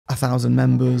1,000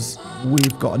 members.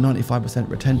 We've got a 95%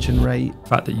 retention rate. The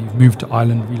fact that you've moved to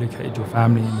Ireland, relocated your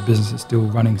family, and the business is still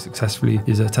running successfully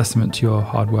is a testament to your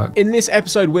hard work. In this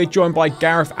episode, we're joined by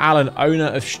Gareth Allen, owner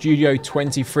of Studio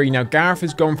 23. Now, Gareth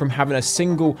has gone from having a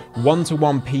single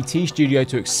one-to-one PT studio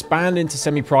to expand into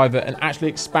semi-private and actually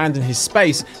expanding his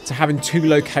space to having 2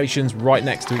 locations right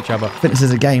next to each other. Fitness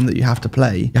is a game that you have to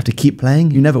play. You have to keep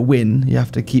playing. You never win. You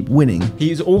have to keep winning.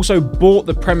 He's also bought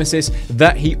the premises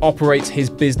that he operates his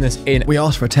business in. We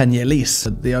asked for a 10-year lease.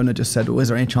 The owner just said, well, is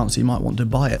there any chance you might want to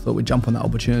buy it? Thought we'd jump on that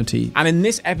opportunity. And in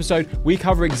this episode, we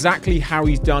cover exactly how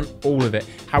he's done all of it,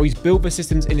 how he's built the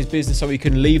systems in his business so he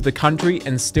can leave the country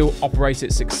and still operate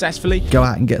it successfully. Go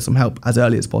out and get some help as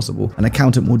early as possible. An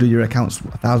accountant will do your accounts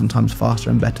 1,000 times faster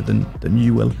and better than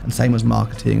you will. And same as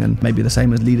marketing, and maybe the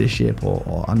same as leadership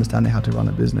or understanding how to run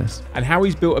a business. And how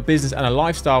he's built a business and a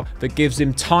lifestyle that gives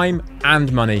him time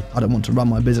and money. I don't want to run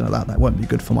my business like that. That won't be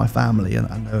good for my family, and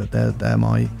they're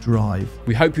my drive.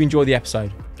 We hope you enjoy the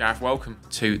episode. Gareth, welcome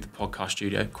to the podcast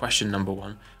studio. Question number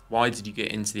 1, why did you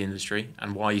get into the industry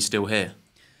and why are you still here?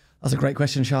 That's a great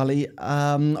question, Charlie.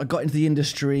 I got into the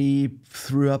industry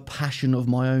through a passion of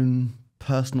my own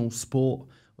personal sport.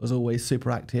 Was always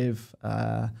super active.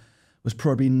 Was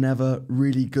probably never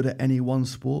really good at any one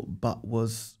sport, but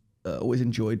was always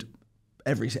enjoyed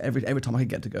every time I could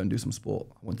get to go and do some sport.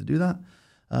 I wanted to do that.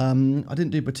 I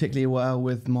didn't do particularly well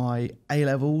with my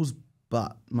A-levels,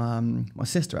 but my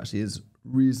sister actually is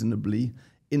reasonably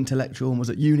intellectual and was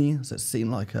at uni, so it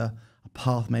seemed like a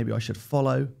path maybe I should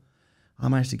follow. I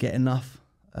managed to get enough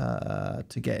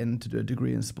to get into do a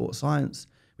degree in sports science,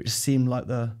 which seemed like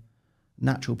the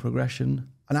natural progression.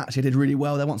 And actually I did really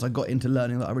well there once I got into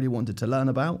learning that I really wanted to learn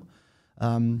about.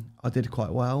 I did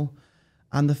quite well.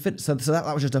 And so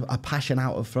that was just a passion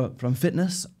out of from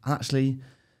fitness. I actually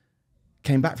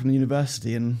came back from the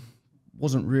university and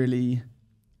wasn't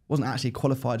actually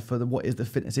qualified for what is the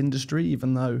fitness industry,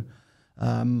 even though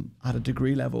I had a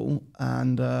degree level.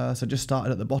 And so just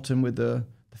started at the bottom with the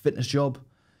fitness job.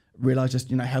 Realised just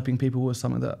helping people was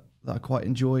something that I quite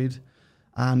enjoyed,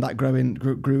 and that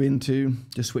grew into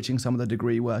just switching some of the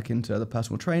degree work into the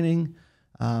personal training,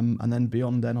 and then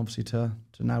beyond then obviously to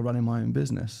now running my own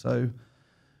business. So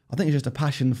I think it's just a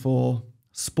passion for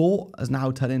sport has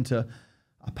now turned into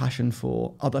a passion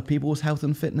for other people's health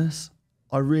and fitness.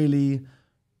 I really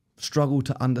struggle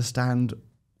to understand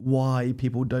why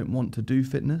people don't want to do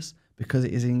fitness, because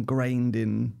it is ingrained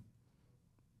in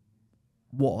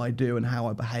what I do and how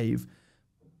I behave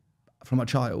from a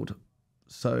child.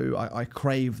 So I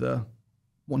crave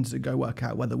wanting to go work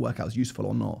out, whether workout's useful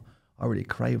or not. I really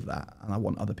crave that, and I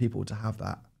want other people to have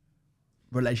that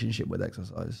relationship with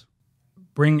exercise.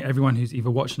 Bring everyone who's either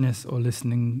watching this or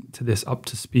listening to this up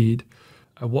to speed.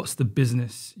 What's the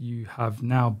business you have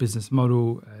now, business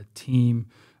model, team?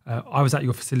 I was at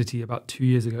your facility about 2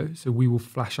 years ago, so we will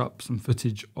flash up some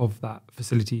footage of that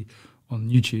facility on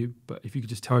YouTube. But if you could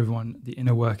just tell everyone the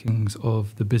inner workings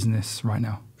of the business right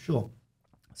now. Sure.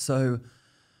 So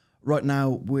right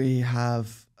now we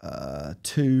have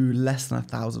 2 less than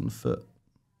 1,000-foot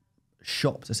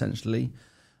shops, essentially,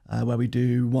 where we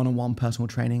do one-on-one personal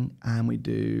training and we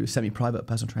do semi-private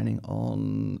personal training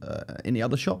in the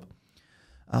other shop.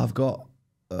 I've got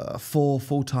 4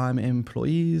 full-time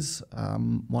employees,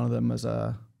 one of them as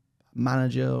a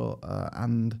manager,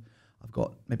 and I've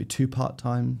got maybe 2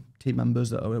 part-time team members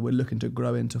that we're looking to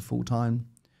grow into full-time.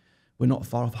 We're not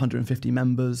far off 150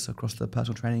 members across the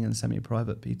personal training and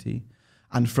semi-private PT.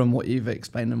 And from what you've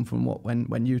explained and from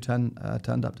when you turned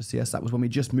up to see us, that was when we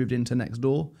just moved into next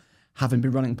door, having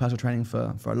been running personal training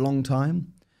for a long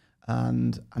time,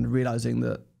 and realising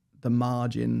that the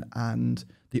margin and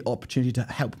the opportunity to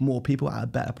help more people at a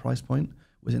better price point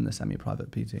was in the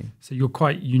semi-private PT. So you're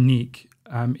quite unique.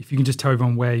 If you can just tell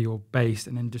everyone where you're based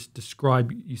and then just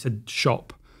describe, you said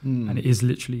shop, and it is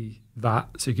literally that.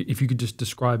 So if you could just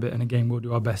describe it, and again, we'll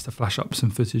do our best to flash up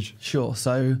some footage. Sure.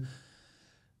 So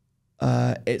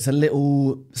it's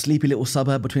a sleepy little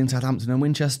suburb between Southampton and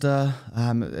Winchester.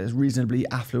 It's a reasonably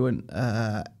affluent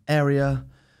area.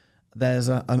 There's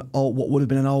what would have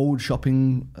been an old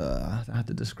shopping, I have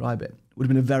to describe it. Would have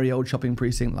been a very old shopping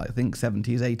precinct, like I think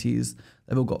 70s, 80s.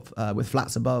 They've all got with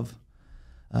flats above.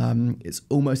 It's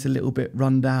almost a little bit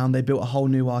run down. They built a whole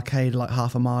new arcade like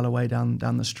half a mile away down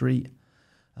the street.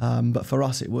 But for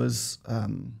us, it was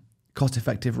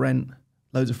cost-effective rent,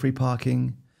 loads of free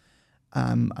parking,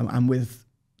 and with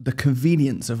the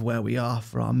convenience of where we are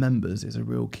for our members is a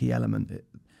real key element.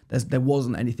 There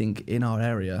wasn't anything in our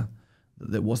area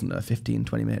that wasn't a 15,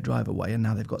 20-minute drive away, and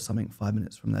now they've got something 5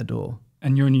 minutes from their door.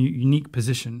 And you're in a unique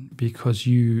position because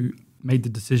you made the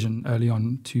decision early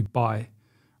on to buy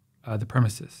the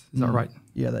premises. Is that right?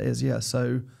 Yeah, that is. Yeah.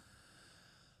 So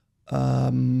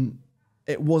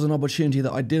it was an opportunity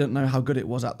that I didn't know how good it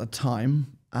was at the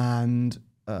time, and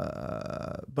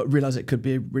but realized it could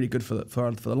be really good for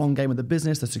the long game of the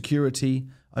business, the security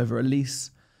over a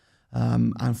lease.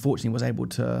 And fortunately was able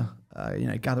to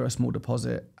gather a small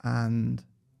deposit and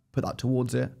put that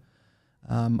towards it,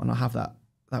 and I have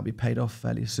that'll be paid off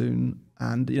fairly soon.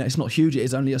 And it's not huge; it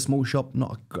is only a small shop,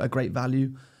 not a great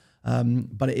value,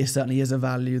 but it certainly is a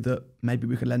value that maybe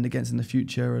we could lend against in the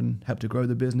future and help to grow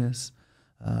the business.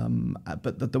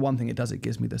 But the one thing it does, it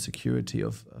gives me the security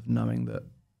of knowing that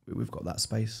we've got that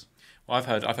space. Well, I've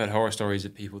heard horror stories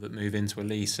of people that move into a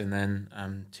lease and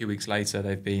then 2 weeks later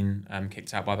they've been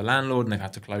kicked out by the landlord and they've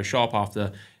had to close shop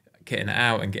after kitting it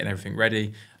out and getting everything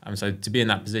ready. So to be in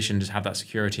that position, just have that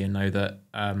security and know that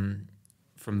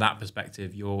from that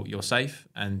perspective you're safe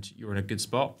and you're in a good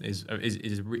spot is a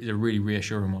really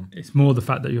reassuring one. It's more the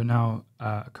fact that you're now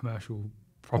a commercial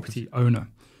property owner.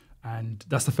 And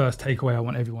that's the first takeaway I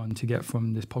want everyone to get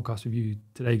from this podcast with you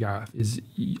today, Gareth, is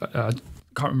I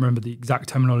can't remember the exact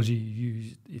terminology you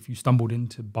used if you stumbled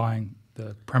into buying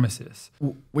the premises.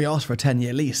 We asked for a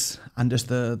 10-year lease, and just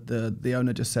the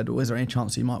owner just said, well, is there any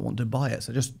chance you might want to buy it?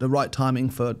 So just the right timing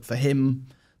for him,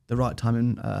 the right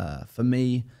timing for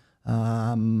me,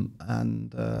 and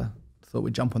thought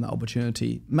we'd jump on that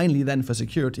opportunity, mainly then for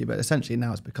security, but essentially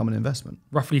now it's become an investment.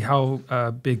 Roughly how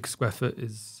big square foot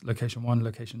is location 1,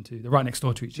 location 2? They're right next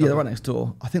door to each other. Yeah, they're right next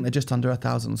door. I think they're just under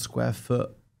 1,000 square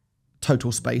foot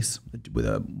total space, with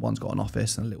one's got an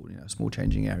office and a little small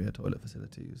changing area, toilet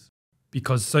facilities.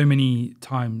 Because so many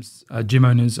times gym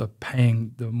owners are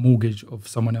paying the mortgage of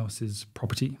someone else's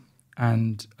property,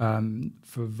 and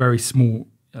for a very small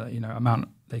amount,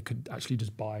 they could actually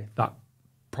just buy that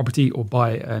property or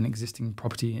buy an existing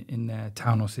property in their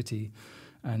town or city.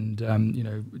 And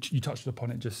which you touched upon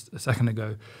it just a second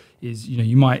ago, is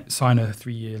you might sign a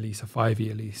 3-year lease, a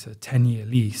 5-year lease, a 10-year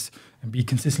lease, and be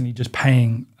consistently just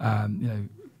paying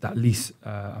that lease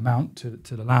amount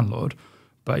to the landlord.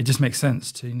 But it just makes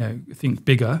sense to think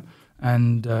bigger.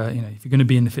 And if you're going to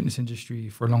be in the fitness industry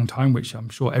for a long time, which I'm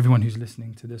sure everyone who's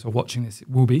listening to this or watching this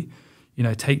will be,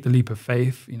 take the leap of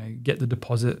faith. Get the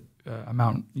deposit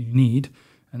amount you need.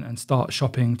 And start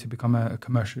shopping to become a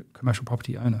commercial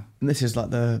property owner. And this is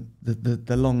like the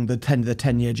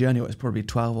 10-year journey, or it's probably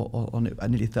 12 or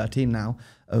nearly 13 now.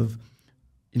 Of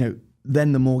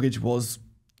then the mortgage was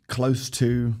close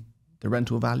to the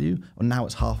rental value, and now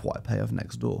it's half what I pay of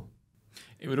next door.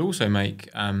 It would also make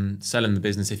selling the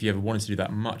business, if you ever wanted to do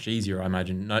that, much easier, I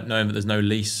imagine. Knowing that there's no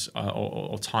lease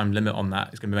or time limit on that,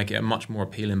 it's going to make it a much more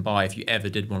appealing buy if you ever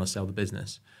did want to sell the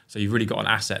business. So you've really got an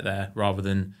asset there rather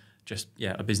than just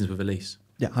a business with a lease.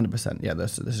 Yeah, 100%. Yeah, the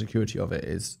security of it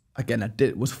is, again,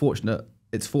 was fortunate.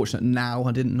 It's fortunate now.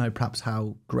 I didn't know perhaps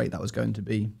how great that was going to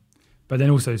be. But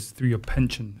then also it's through your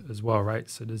pension as well, right?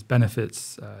 So there's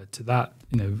benefits to that,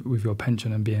 with your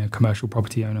pension and being a commercial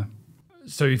property owner.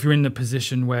 So if you're in the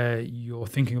position where you're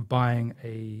thinking of buying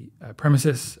a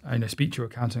premises, speak to your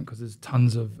accountant, because there's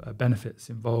tons of benefits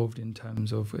involved in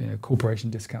terms of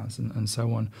corporation discounts and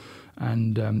so on.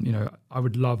 And I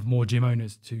would love more gym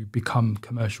owners to become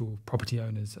commercial property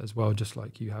owners as well, just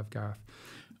like you have, Gareth.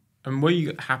 And were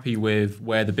you happy with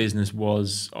where the business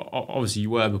was? Obviously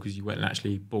you were, because you went and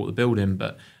actually bought the building,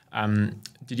 but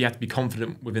did you have to be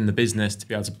confident within the business to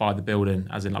be able to buy the building?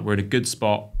 As in, like, we're in a good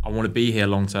spot, I want to be here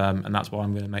long term, and that's why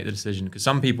I'm going to make the decision. Because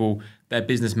some people, their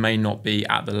business may not be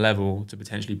at the level to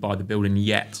potentially buy the building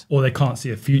yet. Or they can't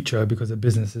see a future because their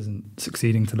business isn't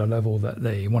succeeding to the level that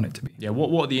they want it to be. Yeah,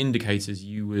 what are the indicators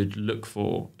you would look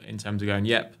for in terms of going,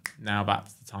 yep, now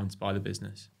that's the time to buy the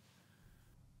business?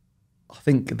 I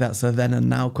think that's a then and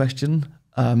now question.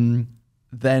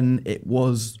 Then it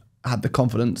had the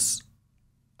confidence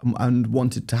and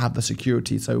wanted to have the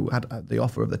security, so had the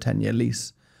offer of the 10-year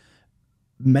lease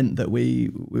meant that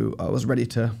I was ready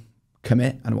to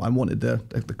commit, and I wanted the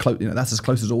close. That's as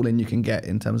close as all in you can get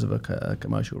in terms of a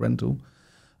commercial rental.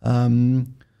 I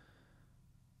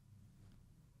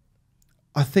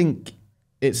think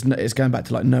it's going back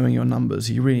to like knowing your numbers.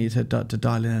 You really need to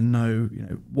dial in and know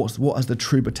what has the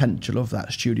true potential of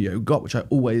that studio got, which I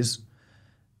always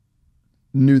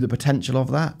knew the potential of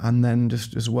that, and then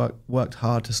just worked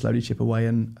hard to slowly chip away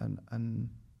and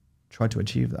try to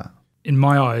achieve that. In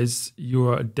my eyes,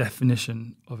 you're a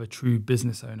definition of a true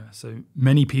business owner. So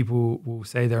many people will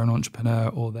say they're an entrepreneur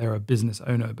or they're a business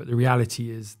owner, but the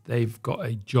reality is they've got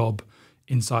a job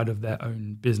inside of their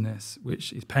own business,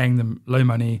 which is paying them low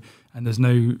money, and there's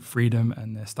no freedom,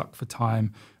 and they're stuck for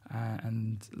time.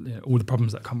 and all the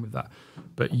problems that come with that.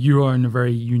 But you are in a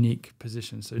very unique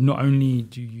position. So not only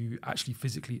do you actually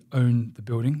physically own the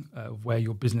building of where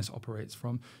your business operates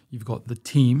from, you've got the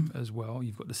team as well,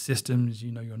 you've got the systems,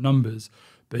 your numbers,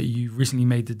 but you recently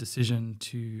made the decision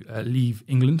to leave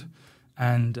England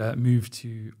and move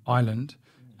to Ireland,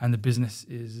 and the business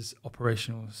is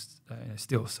operational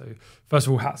still. So first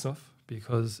of all, hats off,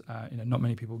 because not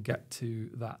many people get to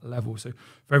that level. So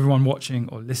for everyone watching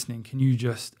or listening, can you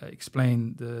just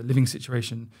explain the living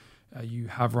situation you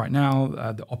have right now,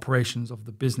 the operations of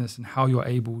the business, and how you're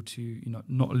able to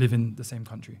not live in the same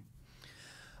country?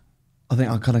 I think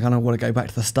I kind of want to go back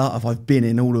to the start of, I've been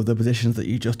in all of the positions that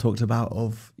you just talked about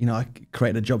of, I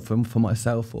created a job for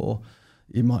myself, or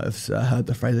you might have heard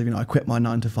the phrase of, I quit my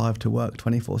 9 to 5 to work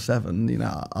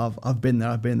 24/7. I've been there.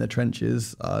 I've been in the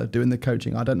trenches doing the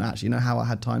coaching. I don't actually know how I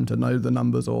had time to know the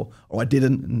numbers, or I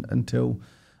didn't until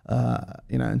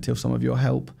some of your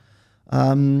help.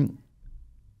 I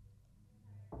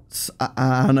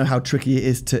know how tricky it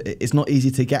is it's not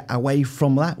easy to get away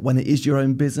from that when it is your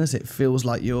own business. It feels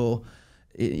like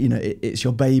it's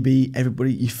your baby.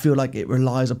 You feel like it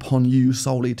relies upon you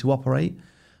solely to operate.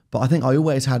 But I think I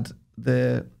always had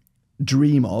the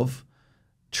dream of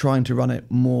trying to run it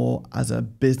more as a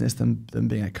business than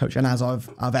being a coach. And as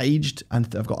I've aged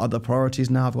and I've got other priorities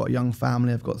now, I've got a young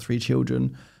family, I've got 3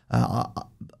 children.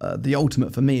 The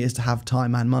ultimate for me is to have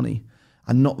time and money,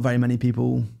 and not very many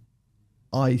people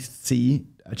I see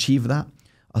achieve that.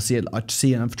 I see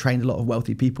and I've trained a lot of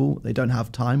wealthy people. They don't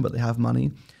have time, but they have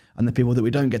money. And the people that we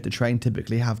don't get to train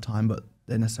typically have time, but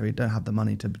they necessarily don't have the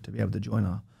money to be able to join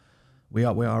our. We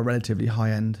are a relatively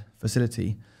high-end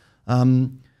facility. So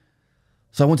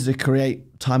I wanted to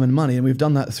create time and money, and we've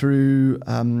done that through,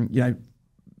 I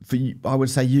would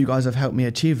say you guys have helped me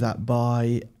achieve that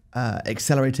by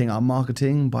accelerating our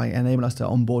marketing, by enabling us to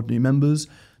onboard new members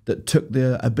that took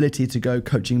the ability to go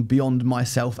coaching beyond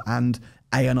myself and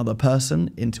another person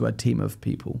into a team of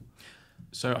people.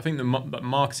 So I think the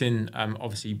marketing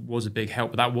obviously was a big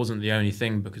help, but that wasn't the only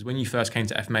thing, because when you first came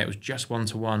to FMA, it was just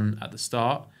one-to-one at the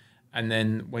start. And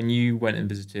then when you went and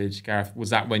visited, Gareth, was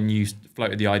that when you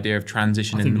floated the idea of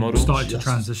transitioning the model? Started to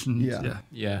transition.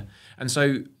 Yeah. And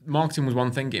so marketing was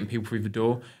one thing, getting people through the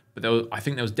door, but I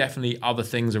think there was definitely other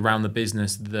things around the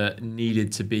business that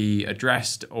needed to be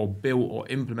addressed or built or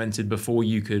implemented before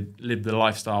you could live the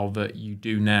lifestyle that you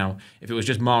do now. If it was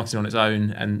just marketing on its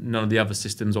own and none of the other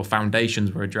systems or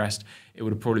foundations were addressed, it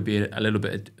would have probably be a little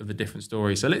bit of a different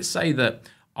story. So let's say that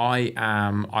I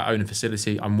own a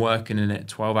facility, I'm working in it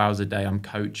 12 hours a day, I'm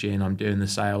coaching, I'm doing the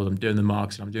sales, I'm doing the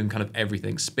marketing, I'm doing kind of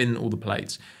everything, spinning all the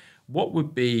plates. What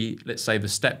would be, let's say, the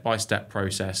step-by-step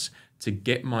process to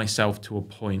get myself to a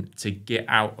point to get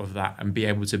out of that and be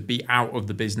able to be out of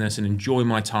the business and enjoy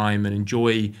my time and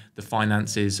enjoy the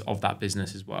finances of that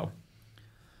business as well?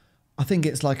 I think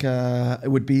it's like I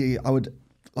would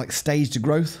like staged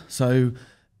growth. So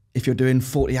if you're doing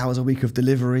 40 hours a week of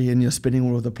delivery and you're spinning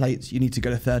all of the plates, you need to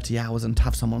go to 30 hours and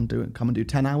have someone come and do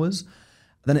 10 hours.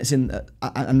 Then it's and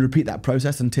repeat that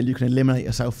process until you can eliminate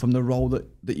yourself from the role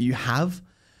that you have.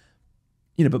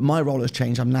 But my role has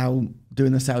changed. I'm now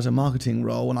doing the sales and marketing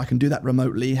role, and I can do that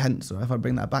remotely. Hence, if I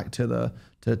bring that back to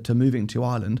moving to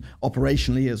Ireland,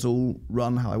 operationally it's all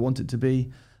run how I want it to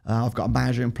be. I've got a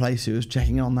manager in place who is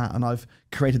checking in on that, and I've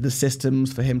created the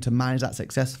systems for him to manage that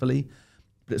successfully.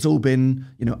 But it's all been,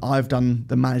 I've done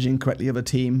the managing correctly of a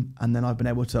team, and then I've been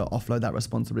able to offload that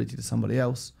responsibility to somebody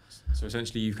else. So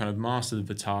essentially you've kind of mastered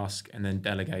the task and then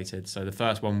delegated. So the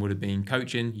first one would have been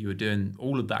coaching. You were doing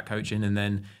all of that coaching, and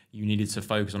then you needed to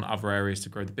focus on other areas to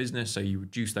grow the business. So you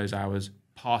reduce those hours,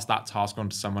 pass that task on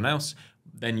to someone else.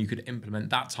 Then you could implement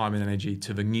that time and energy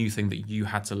to the new thing that you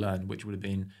had to learn, which would have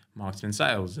been marketing and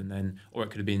sales, or it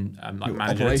could have been like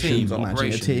managing a team,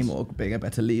 managing a team, or being a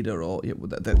better leader. Or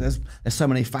there's so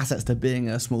many facets to being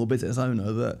a small business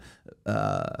owner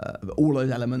that all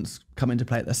those elements come into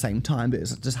play at the same time. But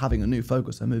it's just having a new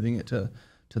focus and moving it to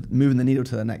moving the needle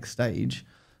to the next stage.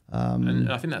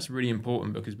 And I think that's really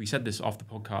important, because we said this off the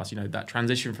podcast. That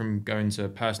transition from going to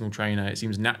personal trainer, it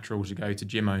seems natural to go to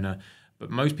gym owner. But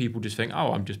most people just think,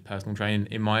 oh, I'm just personal training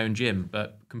in my own gym.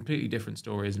 But completely different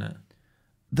story, isn't it?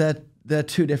 They're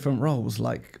two different roles.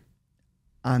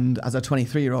 And as a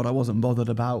 23-year-old, I wasn't bothered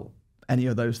about any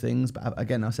of those things. But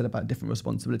again, I said about different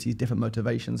responsibilities, different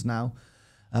motivations now.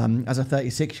 As a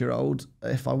 36-year-old,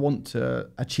 if I want to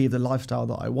achieve the lifestyle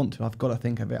that I want to, I've got to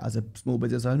think of it as a small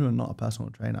business owner and not a personal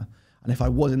trainer. And if I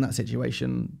was in that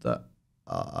situation that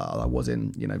I was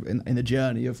in the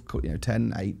journey of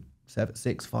 10, 8, 7,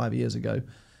 6, 5 years ago,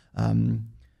 and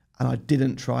I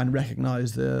didn't try and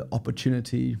recognize the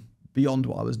opportunity beyond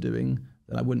what I was doing,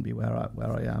 then I wouldn't be where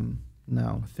I am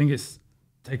now. I think it's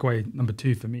takeaway number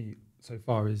 2 for me so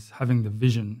far is having the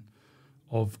vision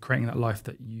of creating that life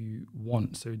that you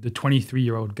want. So the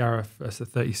 23-year-old Gareth versus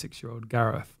the 36-year-old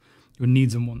Gareth, your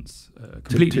needs and wants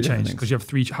completely changed because you have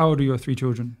 3. How old are your 3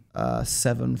 children?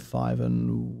 7, 5,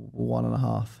 and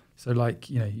 1.5. So like,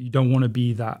 you don't want to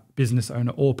be that business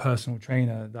owner or personal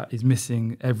trainer that is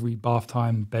missing every bath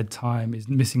time, bedtime, is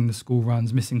missing the school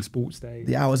runs, missing sports day.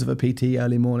 The hours of a PT,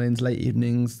 early mornings, late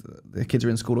evenings, the kids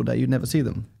are in school all day, you'd never see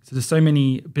them. So there's so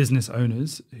many business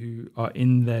owners who are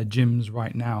in their gyms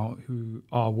right now who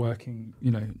are working,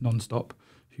 nonstop,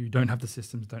 who don't have the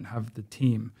systems, don't have the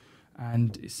team.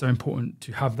 And it's so important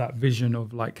to have that vision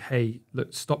of like, hey,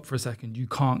 look, stop for a second. You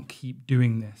can't keep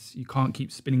doing this. You can't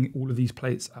keep spinning all of these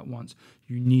plates at once.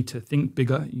 You need to think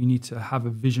bigger. You need to have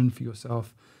a vision for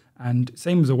yourself. And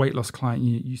same as a weight loss client,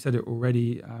 you said it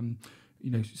already,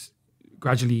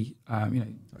 gradually,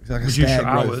 reduce your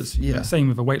hours. Yeah. Same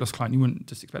with a weight loss client. You wouldn't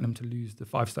just expect them to lose the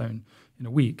 5 stone in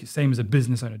a week. Same as a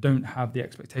business owner. Don't have the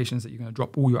expectations that you're going to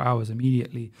drop all your hours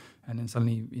immediately and then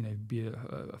suddenly, be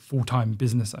a full-time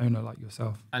business owner like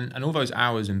yourself. And all those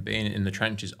hours and being in the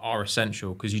trenches are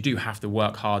essential because you do have to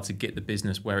work hard to get the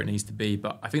business where it needs to be.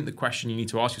 But I think the question you need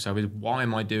to ask yourself is, why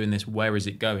am I doing this? Where is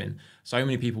it going? So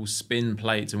many people spin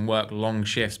plates and work long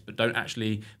shifts, but they're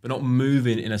not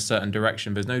moving in a certain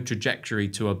direction. There's no trajectory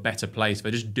to a better place.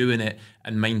 They're just doing it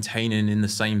and maintaining in the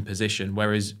same position.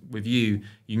 Whereas with you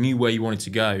knew where you wanted to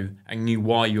go and knew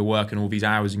why you were working all these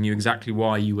hours and knew exactly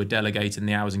why you were delegating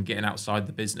the hours and getting outside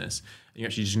the business. You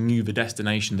actually just knew the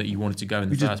destination that you wanted to go in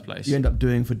the first place. You end up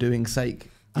doing for doing's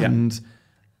sake. Yeah. And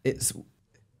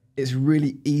it's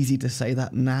really easy to say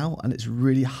that now, and it's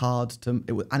really hard and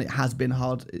it has been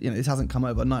hard. This hasn't come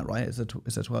overnight, right? It's a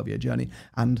 12-year journey,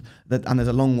 and there's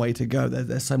a long way to go.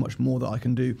 There's so much more that I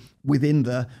can do within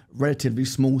the relatively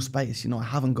small space. I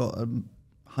haven't got a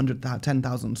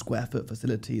 10,000 square foot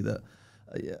facility that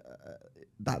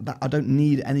I don't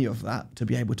need any of that to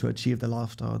be able to achieve the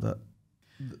lifestyle that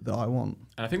I want.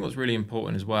 And I think what's really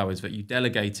important as well is that you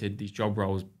delegated these job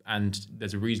roles, and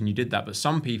there's a reason you did that. But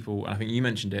some people, and I think you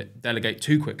mentioned it, delegate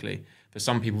too quickly. For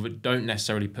some people that don't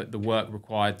necessarily put the work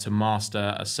required to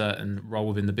master a certain role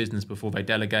within the business before they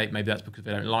delegate. Maybe that's because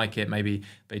they don't like it. Maybe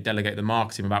they delegate the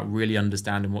marketing without really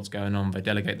understanding what's going on. They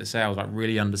delegate the sales without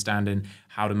really understanding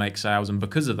how to make sales. And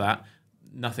because of that,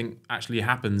 nothing actually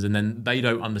happens. And then they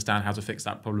don't understand how to fix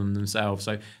that problem themselves.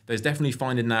 So there's definitely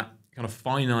finding that kind of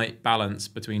finite balance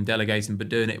between delegating but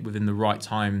doing it within the right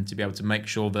time to be able to make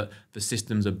sure that the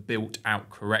systems are built out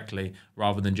correctly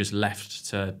rather than just left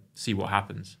to see what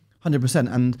happens.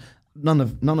 100%. And none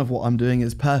of what I'm doing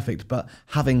is perfect, but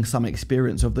having some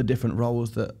experience of the different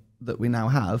roles that we now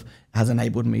have has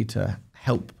enabled me to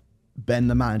help Ben,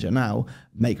 the manager now,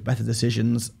 make better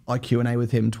decisions. I Q&A with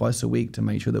him twice a week to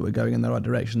make sure that we're going in the right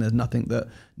direction. There's nothing that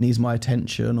needs my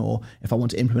attention, or if I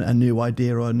want to implement a new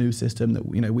idea or a new system, that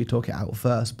we talk it out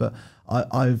first. But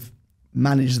I've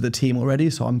managed the team already,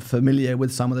 so I'm familiar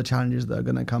with some of the challenges that are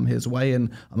going to come his way, and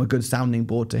I'm a good sounding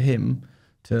board to him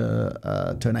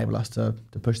to enable us to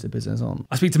push the business on.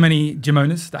 I speak to many gym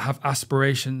owners that have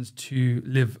aspirations to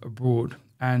live abroad.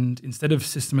 And instead of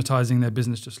systematizing their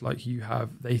business just like you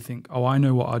have, they think, oh, I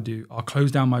know what I'll do. I'll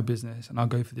close down my business and I'll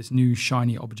go for this new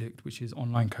shiny object, which is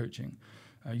online coaching.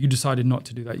 You decided not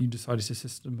to do that. You decided to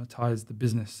systematize the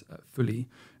business fully.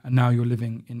 And now you're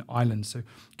living in Ireland. So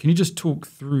can you just talk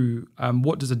through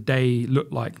what does a day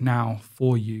look like now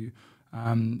for you?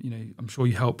 I'm sure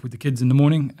you help with the kids in the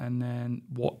morning. And then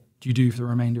what do you do for the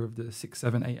remainder of the 6,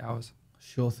 7, 8 hours?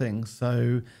 Sure thing.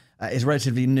 So it's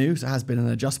relatively new, so it has been an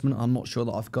adjustment. I'm not sure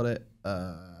that I've got it,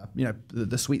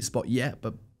 the sweet spot yet,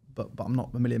 but I'm not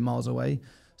a million miles away.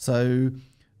 So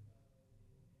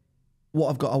what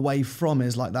I've got away from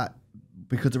is like that,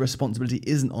 because the responsibility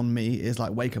isn't on me, is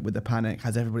like wake up with the panic.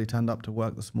 Has everybody turned up to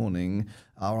work this morning?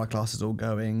 Are our classes all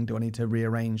going? Do I need to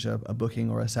rearrange a booking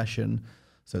or a session?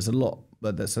 So it's a lot,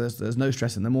 but there's no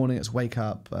stress in the morning. It's wake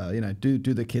up, do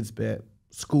the kids bit,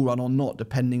 school run or not,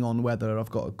 depending on whether I've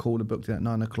got a call booked in at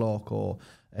 9 o'clock or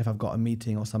if I've got a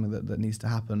meeting or something that needs to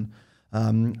happen.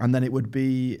 And then it would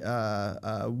be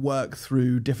work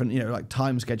through different,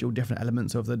 time schedule, different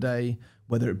elements of the day,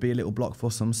 whether it be a little block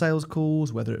for some sales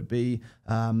calls, whether it be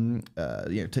doing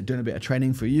a bit of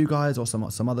training for you guys or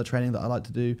some other training that I like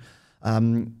to do.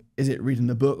 Is it reading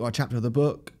the book or a chapter of the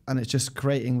book? And it's just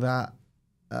creating that,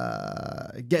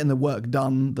 getting the work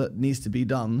done that needs to be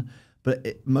done. But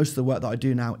most of the work that I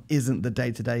do now isn't the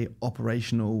day-to-day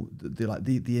operational,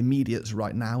 the immediates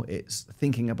right now. It's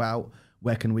thinking about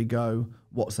where can we go,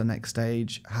 what's the next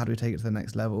stage, how do we take it to the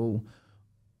next level,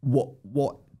 what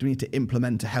do we need to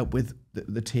implement to help with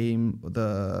the team,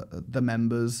 the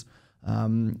members?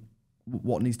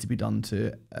 What needs to be done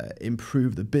to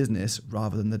improve the business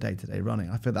rather than the day-to-day running?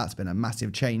 I feel that's been a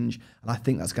massive change, and I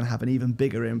think that's going to have an even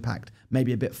bigger impact,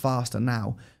 maybe a bit faster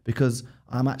now, because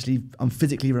I'm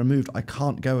physically removed. I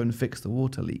can't go and fix the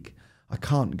water leak. I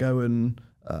can't go and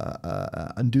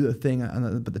do the thing,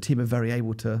 but the team are very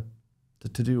able to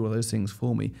do all those things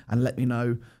for me and let me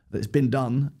know that it's been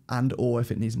done or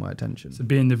if it needs my attention. So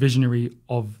being the visionary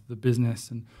of the business,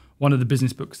 and one of the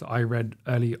business books that I read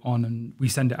early on, and we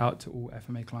send it out to all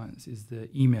FMA clients, is the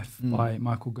E-Myth by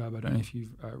Michael Gerber. I don't know if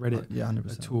you've read it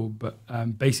 100%. at all, but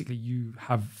basically you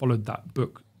have followed that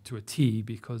book to a T,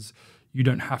 because you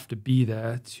don't have to be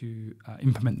there to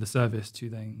implement the service to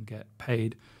then get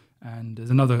paid. And there's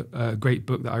another great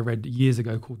book that I read years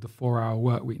ago called The 4-Hour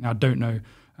Work Week. Now, I don't know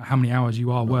how many hours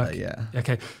you are working. Yeah.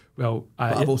 Okay. Well,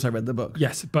 but I've also read the book.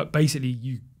 Yes, but basically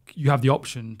you have the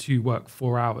option to work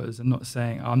 4 hours. And not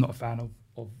saying I'm not a fan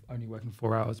of only working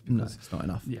 4 hours, because No, it's not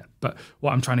enough. Yeah, but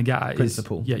what I'm trying to get at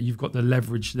Principle. is you've got the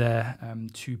leverage there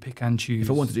to pick and choose. If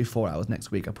I wanted to do 4 hours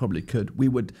next week, I probably could. We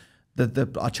would.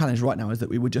 Our challenge right now is that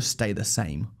we would just stay the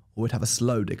same, or we'd have a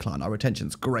slow decline. Our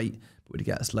retention's great, but we'd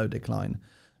get a slow decline.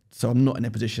 So I'm not in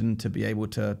a position to be able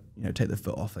to, take the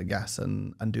foot off the gas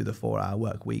and do the 4-hour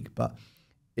work week. But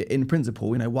in principle,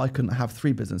 why couldn't I have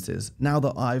 3 businesses? Now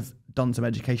that I've done some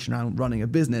education around running a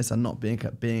business and not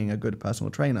being a good personal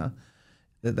trainer,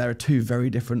 that there are 2 very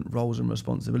different roles and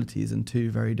responsibilities and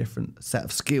 2 very different set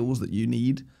of skills that you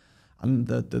need. And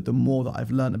the more that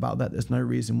I've learned about that, there's no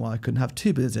reason why I couldn't have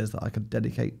 2 businesses that I could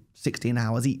dedicate 16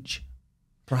 hours each,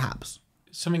 perhaps.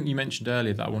 Something you mentioned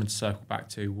earlier that I wanted to circle back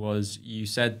to was, you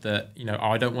said that,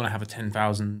 I don't want to have a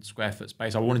 10,000 square foot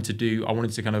space. I wanted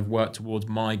to kind of work towards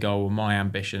my goal or my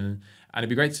ambition. And it'd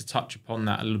be great to touch upon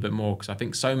that a little bit more, because I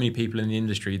think so many people in the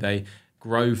industry, they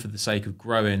grow for the sake of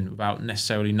growing without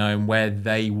necessarily knowing where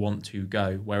they want to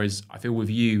go. Whereas I feel with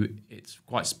you, it's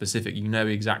quite specific. You know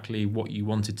exactly what you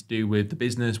wanted to do with the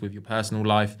business, with your personal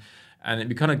life. And it'd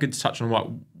be kind of good to touch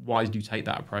on why did you take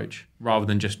that approach rather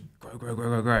than just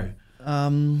grow?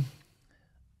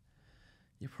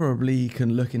 You probably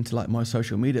can look into my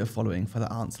social media following for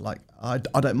that answer. I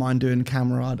don't mind doing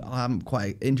camera. I'm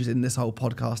quite interested in this whole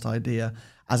podcast idea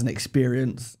as an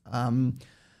experience.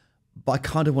 But I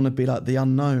kind of want to be like the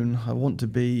unknown. I want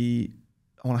to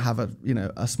have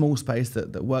a small space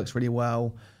that works really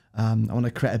well. I want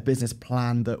to create a business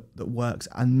plan that works,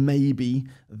 and maybe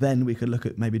then we could look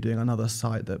at maybe doing another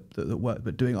site that works,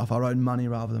 but doing it off our own money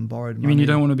rather than borrowed money. You mean you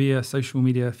don't want to be a social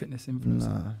media fitness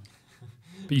influencer? No.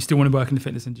 But you still want to work in the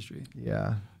fitness industry?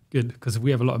 Yeah. Good, because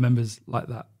we have a lot of members like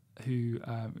that who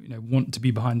want to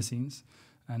be behind the scenes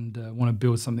and want to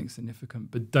build something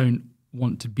significant, but don't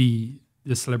want to be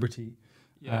the celebrity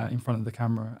in front of the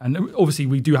camera. And obviously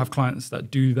we do have clients that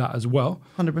do that as well.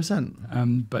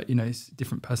 100%. But it's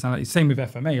different personalities. Same with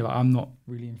FMA. I'm not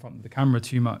really in front of the camera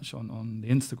too much on the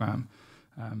Instagram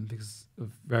because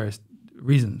of various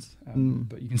reasons.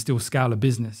 But you can still scale a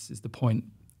business, is the point.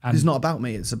 And it's not about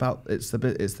me. It's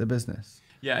the business.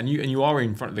 Yeah, and you are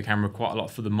in front of the camera quite a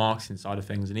lot for the marketing side of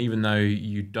things. And even though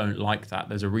you don't like that,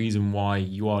 there's a reason why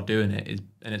you are doing it,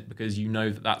 and it's because you know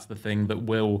that that's the thing that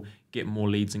will get more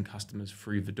leads and customers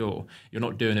through the door. You're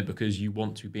not doing it because you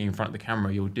want to be in front of the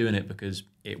camera. You're doing it because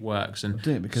it works. And I'm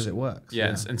doing it because it works.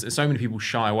 Yeah, and so many people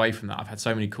shy away from that. I've had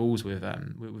so many calls with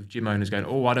gym owners going,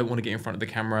 "Oh, I don't want to get in front of the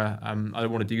camera. I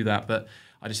don't want to do that." But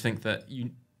I just think that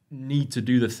you need to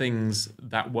do the things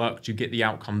that work to get the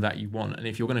outcome that you want. And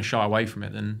if you're going to shy away from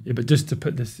it, then... Yeah, but just to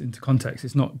put this into context,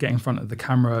 it's not get in front of the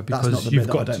camera because you've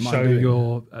got to show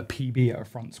your PB at a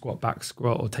front squat, back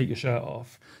squat, or take your shirt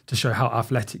off to show how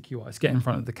athletic you are. It's get in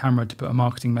front of the camera to put a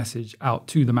marketing message out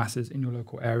to the masses in your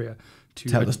local area. To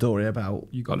tell the story about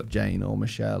you got it. Jane or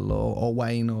Michelle or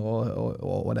Wayne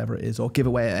or whatever it is, or give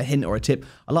away a hint or a tip.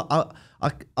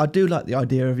 I do like the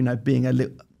idea of, being a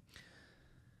little...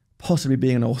 possibly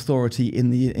being an authority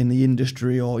in the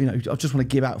industry, or I just want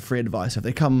to give out free advice. If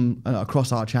they come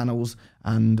across our channels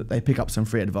and they pick up some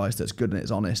free advice that's good and it's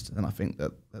honest, then I think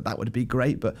that would be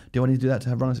great. But do I need to do that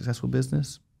to run a successful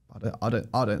business? I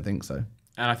don't think so.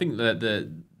 And I think that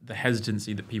the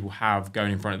hesitancy that people have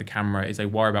going in front of the camera is they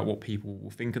worry about what people will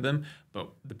think of them. But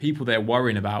the people they're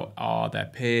worrying about are their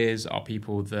peers, are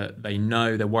people that they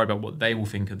know. They're worried about what they will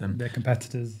think of them. They're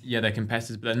competitors. Yeah, they're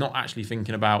competitors, but they're not actually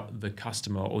thinking about the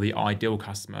customer or the ideal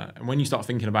customer. And when you start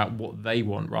thinking about what they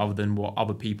want rather than what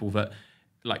other people that,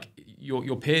 like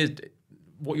your peers,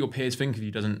 what your peers think of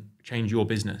you doesn't change your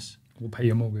business. Or pay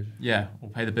your mortgage. Yeah, or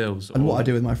pay the bills. And what I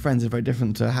do with my friends is very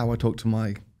different to how I talk to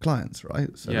my clients, right?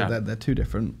 So they're two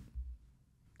different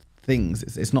things.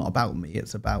 It's not about me.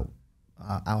 It's about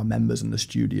our members in the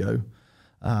studio.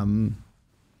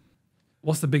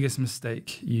 What's the biggest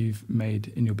mistake you've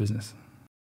made in your business?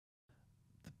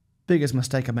 The biggest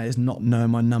mistake I made is not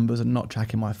knowing my numbers and not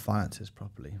tracking my finances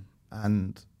properly.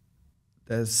 And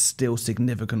there's still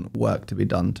significant work to be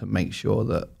done to make sure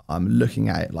that I'm looking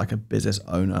at it like a business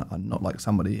owner and not like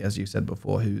somebody, as you said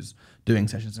before, who's doing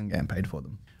sessions and getting paid for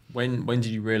them. When did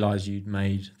you realise you'd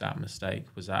made that mistake?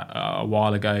 Was that a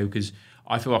while ago? Because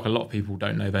I feel like a lot of people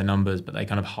don't know their numbers, but they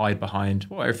kind of hide behind,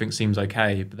 well, everything seems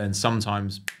okay. But then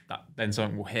sometimes then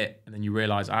something will hit and then you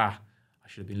realise, I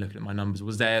should have been looking at my numbers.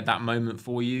 Was there that moment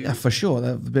for you? Yeah, for sure.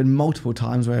 There have been multiple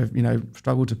times where I've,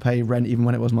 struggled to pay rent even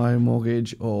when it was my own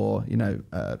mortgage, or,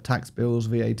 tax bills,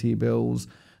 VAT bills.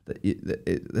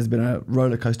 There's been a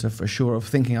roller coaster for sure of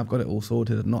thinking I've got it all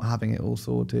sorted and not having it all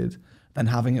sorted, then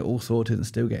having it all sorted and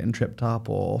still getting tripped up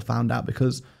or found out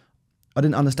because I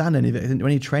didn't understand any of it. I didn't do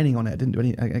any training on it. I didn't do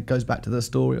any. It goes back to the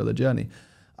story or the journey.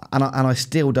 And I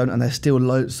still don't, and there's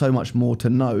still so much more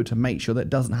to know to make sure that it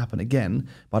doesn't happen again.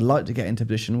 But I'd like to get into a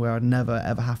position where I'd never,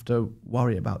 ever have to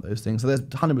worry about those things. So there's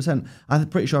 100%. I'm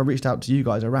pretty sure I reached out to you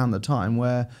guys around the time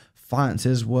where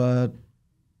finances were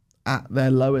at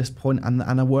their lowest point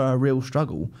and were a real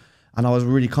struggle. And I was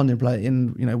really contemplating,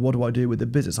 what do I do with the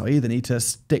business? I either need to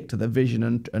stick to the vision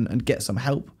and get some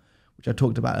help, which I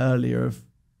talked about earlier of,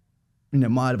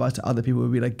 my advice to other people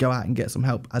would be like, go out and get some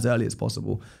help as early as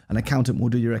possible. An accountant will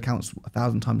do your accounts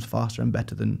 1,000 times faster and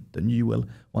better than you will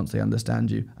once they understand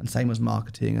you. And same as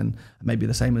marketing and maybe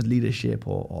the same as leadership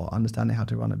or understanding how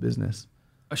to run a business.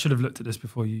 I should have looked at this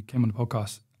before you came on the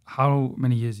podcast. How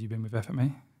many years have you been with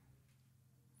FMA?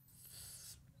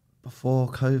 Before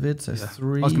COVID, so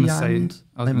 3 I was gonna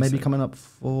and maybe coming up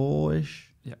 4-ish.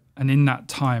 Yeah, and in that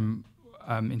time,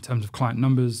 in terms of client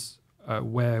numbers,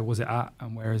 where was it at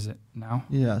and where is it now?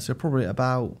 Yeah, so probably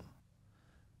about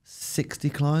 60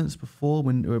 clients before,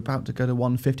 when we were about to go to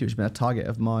 150, which has been a target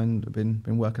of mine. I've been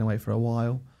working away for a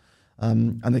while.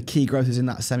 And the key growth is in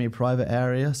that semi-private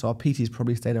area. So our PT's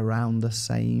probably stayed around the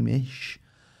same-ish.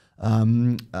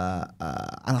 And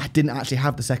I didn't actually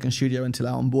have the second studio until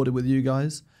I onboarded with you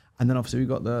guys. And then obviously we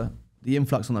got the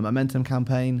influx on the momentum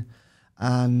campaign.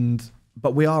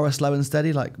 But we are a slow and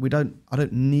steady. Like I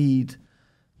don't need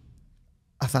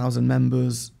 1,000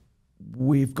 members.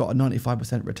 We've got a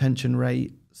 95% retention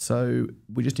rate. So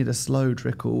we just need a slow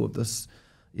trickle of this,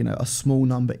 a small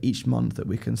number each month that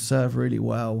we can serve really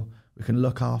well, we can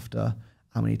look after,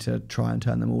 and we need to try and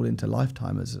turn them all into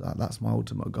lifetimers. That's my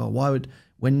ultimate goal.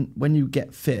 When you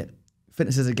get fit,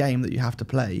 fitness is a game that you have to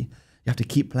play. You have to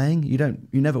keep playing. You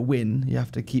never win. You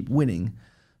have to keep winning.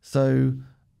 So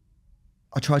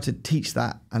I try to teach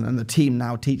that, and the team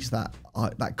now teach that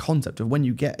concept of when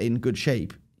you get in good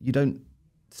shape, you don't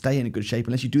stay in a good shape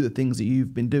unless you do the things that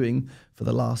you've been doing for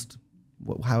the last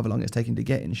however long it's taken to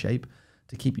get in shape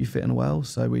to keep you fit and well.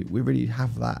 So we really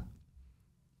have that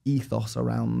ethos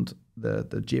around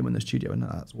the gym and the studio, and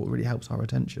that's what really helps our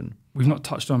retention. We've not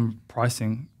touched on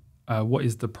pricing. What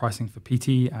is the pricing for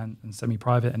PT and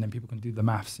semi-private, and then people can do the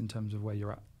maths in terms of where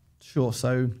you're at? Sure.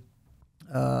 So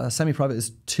semi-private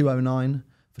is $209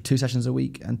 for 2 sessions a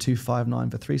week and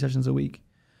 $259 for 3 sessions a week.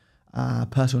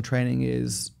 Personal training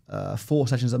is 4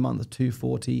 sessions a month,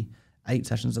 $240, 8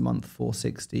 sessions a month,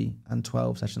 $460, and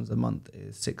 12 sessions a month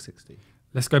is $660.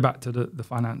 Let's go back to the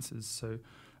finances. So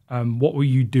what were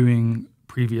you doing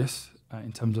previous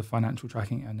in terms of financial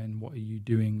tracking, and then what are you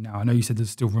doing now? I know you said there's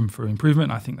still room for improvement.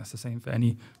 I think that's the same for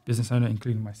any business owner,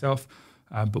 including myself.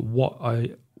 But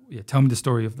tell me the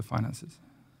story of the finances.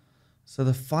 So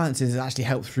the finances actually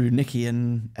helped through Nikki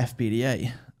and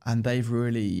FBDA, and they've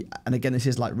really, and again, this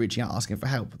is like reaching out, asking for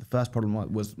help. The first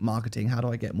problem was marketing. How do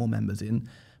I get more members in?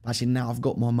 Actually, now I've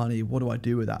got more money. What do I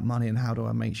do with that money, and how do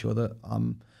I make sure that,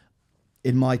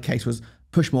 in my case, was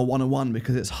push more one-on-one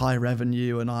because it's high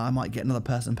revenue, and I might get another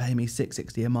person paying me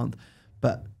 $660 a month.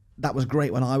 But that was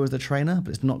great when I was the trainer,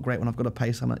 but it's not great when I've got to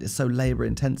pay someone. It's so labor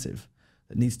intensive.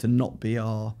 It needs to not be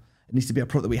it needs to be a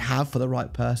product that we have for the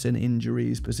right person,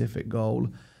 injury, specific goal.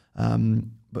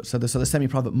 But so the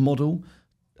semi-private model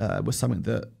was something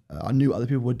that I knew other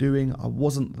people were doing. I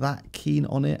wasn't that keen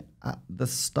on it at the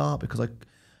start because I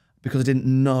didn't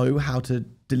know how to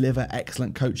deliver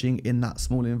excellent coaching in that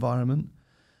small environment.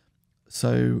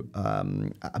 So,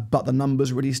 but the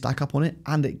numbers really stack up on it,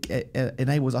 and it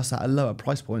enables us at a lower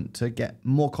price point to get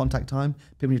more contact time.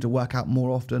 People need to work out more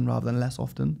often rather than less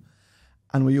often.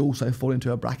 And we also fall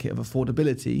into a bracket of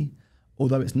affordability,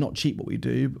 although it's not cheap what we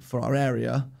do, but for our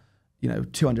area,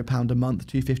 £200 a month,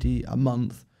 $250 a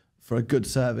month for a good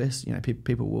service,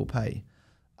 people will pay.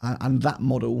 And that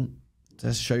model,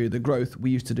 to show you the growth, we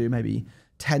used to do maybe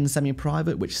 10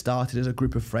 semi-private, which started as a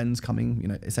group of friends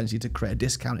coming, essentially to create a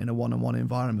discount in a one-on-one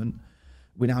environment.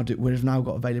 We've now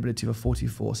got availability for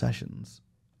 44 sessions.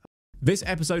 This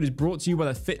episode is brought to you by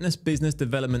the Fitness Business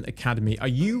Development Academy. Are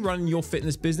you running your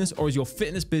fitness business, or is your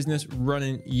fitness business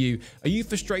running you? Are you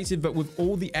frustrated that with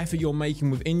all the effort you're making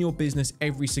within your business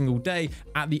every single day,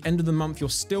 at the end of the month,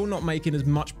 you're still not making as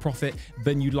much profit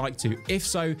than you'd like to? If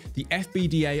so, the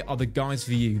FBDA are the guys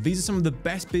for you. These are some of the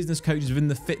best business coaches within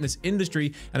the fitness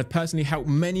industry and have personally helped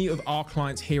many of our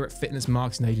clients here at Fitness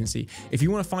Marketing Agency. If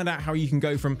you want to find out how you can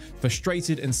go from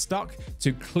frustrated and stuck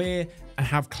to clear and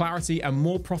have clarity and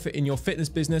more profit in your fitness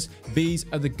business, these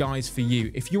are the guys for you.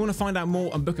 If you want to find out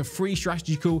more and book a free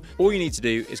strategy call, all you need to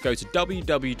do is go to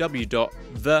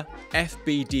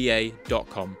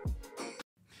www.thefbda.com.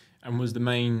 And was the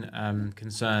main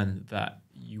concern that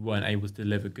you weren't able to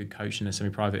deliver good coaching in a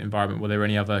semi-private environment? Were there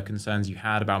any other concerns you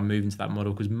had about moving to that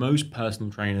model? Because most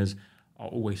personal trainers are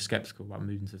always skeptical about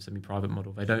moving to a semi-private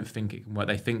model. They don't think it can work.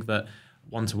 They think that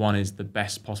one-to-one is the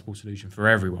best possible solution for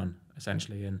everyone,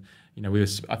 essentially. And we were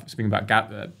speaking about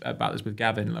this with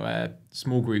Gavin, where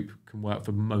small group can work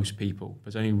for most people.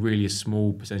 There's only really a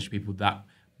small percentage of people that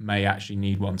may actually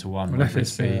need one-to-one. Well, if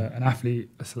it's an athlete,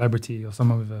 a celebrity, or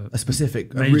someone with a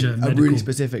specific, a really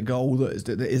specific goal that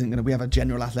isn't going to. We have a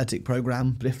general athletic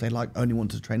program, but if they only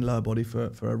want to train lower body for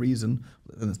a reason,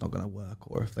 then it's not going to work.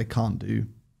 Or if they can't do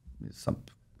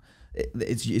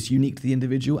it's unique to the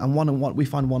individual. And one-on-one, we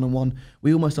find one-on-one,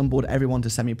 we almost onboard everyone to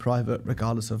semi-private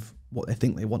regardless of what they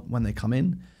think they want when they come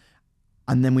in.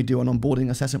 And then we do an onboarding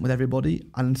assessment with everybody.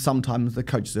 And sometimes the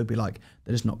coaches will be like,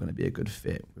 they're just not going to be a good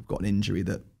fit. We've got an injury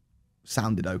that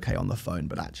sounded okay on the phone,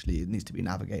 but actually it needs to be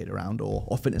navigated around,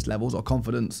 or fitness levels or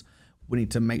confidence. We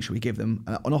need to make sure we give them,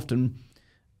 and often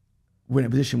we're in a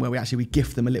position where we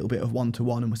gift them a little bit of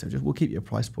one-to-one, and we say, we'll keep your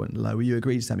price point low. You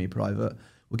agree to semi-private,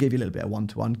 we'll give you a little bit of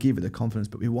one-to-one, give you the confidence,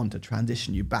 but we want to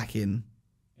transition you back in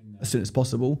as soon as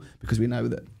possible, because we know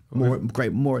that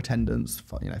more attendance,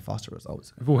 faster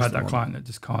results. We've all had that client that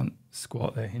just can't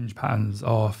squat, their hinge patterns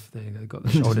off, they've got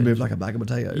the shoulder move like a bag of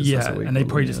potatoes. Yeah, and they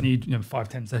probably just need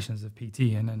 5-10 sessions of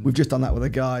PT, and then we've just done that with a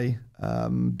guy,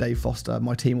 Dave Foster.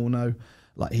 My team will know.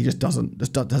 He just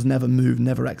has never moved,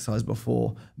 never exercised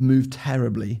before, moved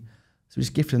terribly. So we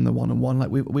just gifted him the one-on-one.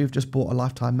 We've just bought a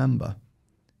lifetime member.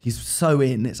 He's so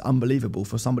in, it's unbelievable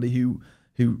for somebody who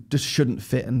just shouldn't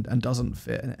fit and doesn't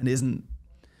fit and isn't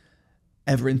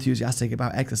ever enthusiastic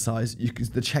about exercise.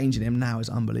 The change in him now is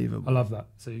unbelievable. I love that.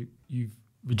 So you've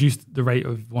reduced the rate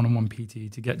of one-on-one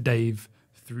PT to get Dave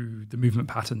through the movement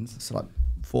patterns. So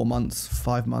 4 months,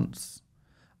 5 months.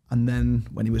 And then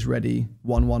when he was ready,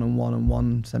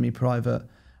 one semi-private,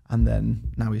 and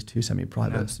then now he's 2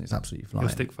 semi-privates, and it's absolutely flying.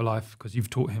 He'll stick for life because you've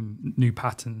taught him new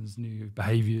patterns, new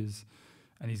behaviours,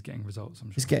 and he's getting results, I'm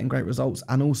sure. He's getting great results.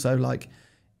 And also,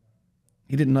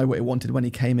 he didn't know what he wanted when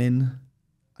he came in,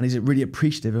 and he's really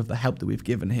appreciative of the help that we've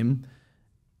given him,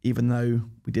 even though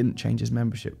we didn't change his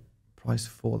membership price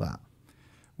for that.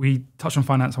 We touched on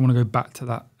finance. I want to go back to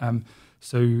that.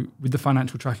 So with the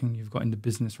financial tracking you've got in the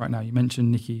business right now, you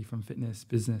mentioned Nicky from Fitness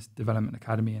Business Development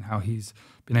Academy and how he's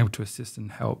been able to assist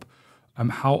and help.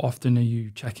 How often are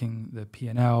you checking the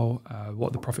P&L,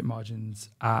 what the profit margin's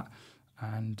at,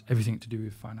 and everything to do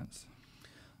with finance?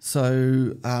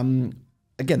 So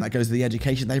again, that goes to the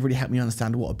education. They've really helped me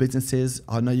understand what a business is.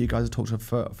 I know you guys have talked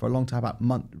for a long time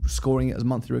about scoring it as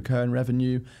monthly recurring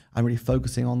revenue and really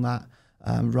focusing on that.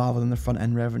 Rather than the front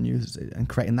end revenues, and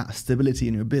creating that stability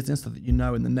in your business so that in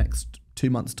the next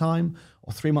 2 months' time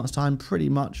or 3 months' time, pretty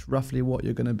much roughly what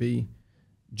you're going to be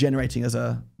generating as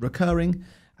a recurring.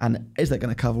 And is that going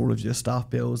to cover all of your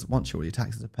staff bills once all your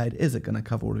taxes are paid? Is it going to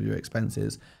cover all of your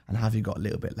expenses? And have you got a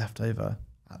little bit left over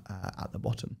at the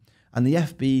bottom? And the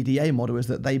FBDA model is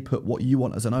that they put what you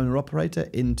want as an owner operator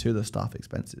into the staff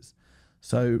expenses.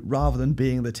 So rather than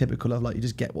being the typical of you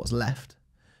just get what's left,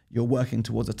 you're working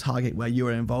towards a target where you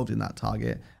are involved in that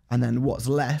target. And then what's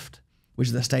left, which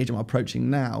is the stage I'm approaching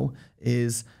now,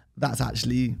 is that's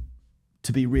actually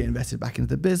to be reinvested back into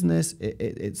the business.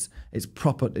 It's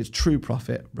true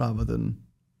profit rather than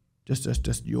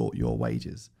just your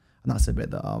wages. And that's a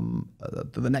bit that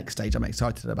the next stage I'm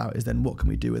excited about is then what can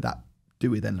we do with that? Do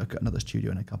we then look at another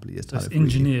studio in a couple of years' time? It's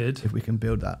engineered if we can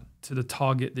build that to the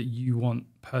target that you want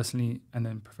personally and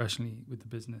then professionally with the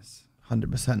business.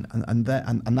 100%, and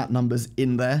that number's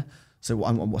in there. So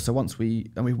once we've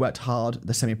worked hard,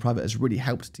 the semi-private has really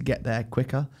helped to get there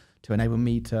quicker, to enable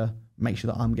me to make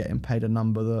sure that I'm getting paid a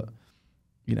number that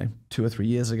 2 or 3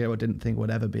 years ago I didn't think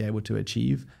would ever be able to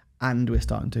achieve, and we're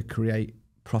starting to create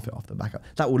profit off the back of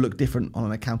that. Will look different on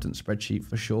an accountant spreadsheet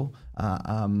for sure,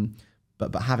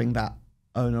 but having that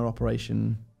owner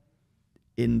operation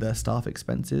in the staff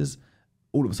expenses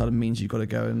all of a sudden means you've got to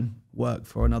go and work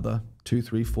for another 2,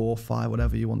 3, 4, 5,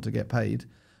 whatever you want to get paid,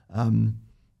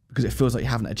 because it feels like you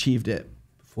haven't achieved it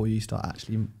before you start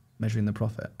actually measuring the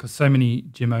profit. Because so many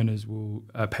gym owners will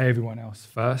pay everyone else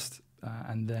first,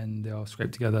 and then they'll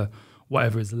scrape together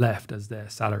whatever is left as their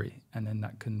salary, and then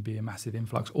that can be a massive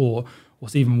influx. Or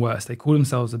what's even worse, they call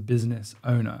themselves a business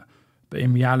owner, but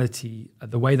in reality,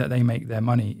 the way that they make their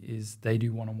money is they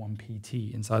do one-on-one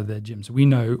PT inside of their gym. So we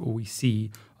know, or we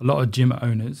see a lot of gym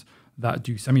owners that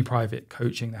do semi-private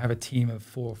coaching. They have a team of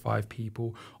 4 or 5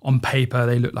 people. On paper,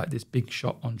 they look like this big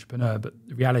shot entrepreneur, but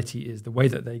the reality is the way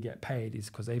that they get paid is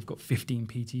because they've got 15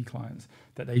 PT clients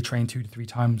that they train 2 to 3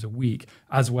 times a week,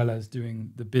 as well as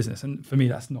doing the business. And for me,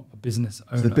 that's not a business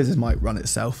owner. So the business might run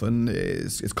itself and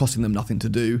it's costing them nothing to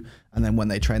do. And then when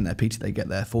they train their PT, they get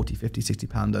their 40, 50, 60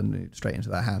 pound and straight into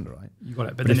their hand, right? You got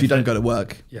it. But if you don't go to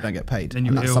work, you don't get paid.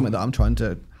 And that's something that I'm trying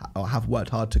to, or have worked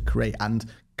hard to create and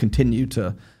continue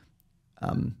to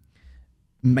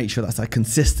make sure that's a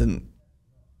consistent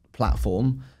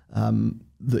platform,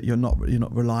 that you're not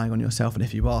relying on yourself. And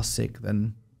if you are sick,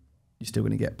 then you're still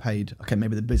going to get paid. Okay,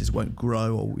 maybe the business won't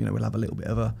grow, or we'll have a little bit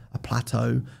of a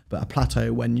plateau. But a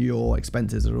plateau when your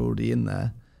expenses are already in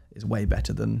there is way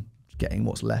better than getting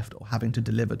what's left or having to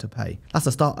deliver to pay. That's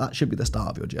the start. That should be the start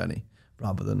of your journey,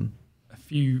 rather than a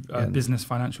few business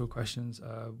financial questions.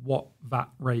 What VAT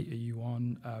rate are you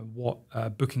on?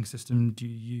 What booking system do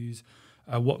you use?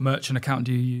 What merchant account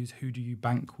do you use? Who do you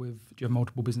bank with? Do you have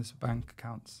multiple business bank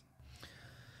accounts?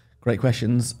 Great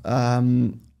questions.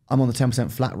 I'm on the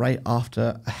 10% flat rate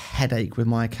after a headache with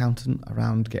my accountant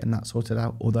around getting that sorted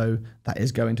out, although that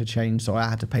is going to change. So I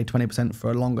had to pay 20%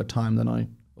 for a longer time than I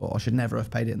should never have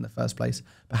paid it in the first place.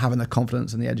 But having the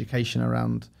confidence and the education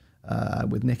around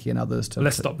with Nikki and others to...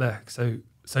 Let's stop there.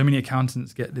 So many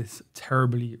accountants get this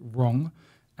terribly wrong.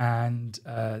 And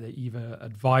they're either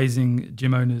advising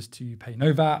gym owners to pay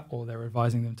no VAT, or they're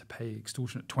advising them to pay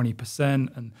extortionate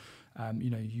 20%. And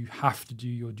you have to do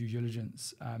your due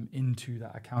diligence into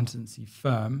that accountancy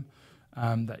firm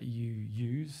that you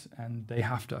use, and they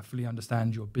have to fully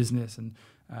understand your business. And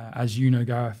as you know,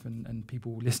 Gareth, and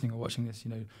people listening or watching this,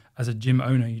 as a gym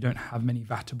owner, you don't have many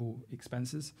VATable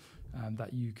expenses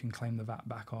that you can claim the VAT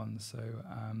back on. So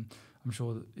I'm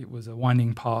sure that it was a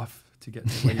winding path to get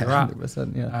to where you're at.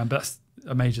 100%, yeah. But that's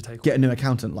a major takeaway. Get a new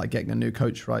accountant, like getting a new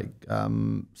coach, right?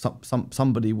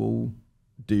 Somebody will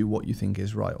do what you think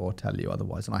is right or tell you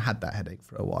otherwise. And I had that headache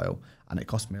for a while, and it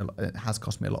has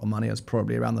cost me a lot of money. It was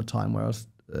probably around the time where I was,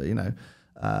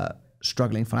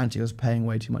 struggling financially. I was paying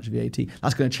way too much VAT.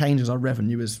 That's going to change as our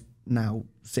revenue is now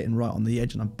sitting right on the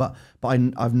edge. But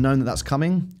I've known that that's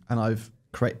coming, and I've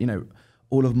created,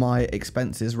 all of my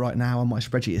expenses right now on my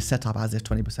spreadsheet is set up as if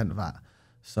 20% of that.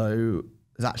 So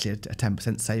there's actually a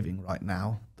 10% saving right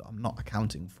now that I'm not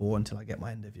accounting for until I get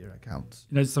my end of year accounts.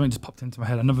 Something just popped into my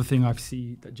head. Another thing I've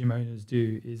seen that gym owners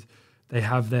do is they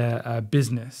have their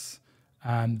business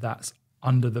that's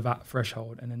under the VAT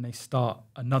threshold, and then they start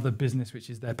another business, which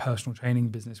is their personal training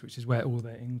business, which is where all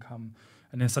their income,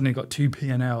 and then suddenly got 2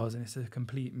 P&Ls, and it's a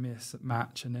complete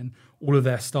mismatch. And then all of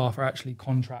their staff are actually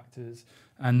contractors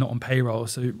and not on payroll.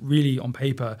 So really, on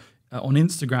paper, on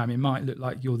Instagram, it might look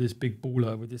like you're this big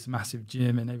baller with this massive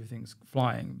gym and everything's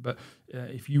flying. But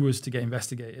if you was to get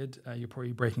investigated, you're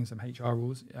probably breaking some HR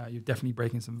rules. You're definitely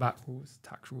breaking some VAT rules,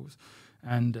 tax rules.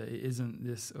 And it isn't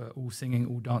this all singing,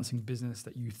 all dancing business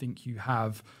that you think you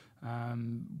have,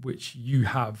 which you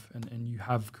have and you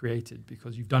have created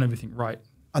because you've done everything right.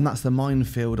 And that's the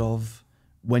minefield of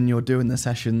when you're doing the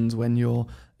sessions,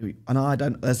 and I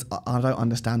don't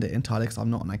understand it entirely because I'm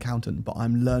not an accountant, but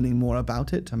I'm learning more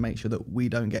about it to make sure that we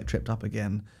don't get tripped up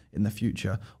again in the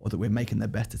future, or that we're making the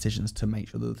best decisions to make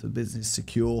sure that the business is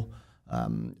secure.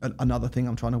 Another thing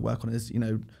I'm trying to work on is,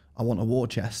 I want a war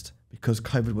chest because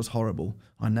COVID was horrible.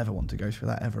 I never want to go through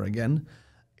that ever again.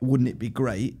 Wouldn't it be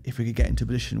great if we could get into a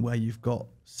position where you've got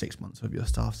 6 months of your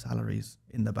staff salaries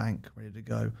in the bank ready to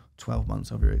go, 12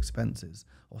 months of your expenses,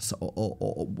 or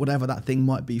whatever that thing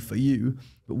might be for you?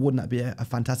 But wouldn't that be a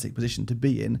fantastic position to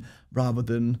be in, rather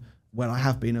than where I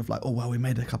have been of like, we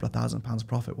made a couple of £1,000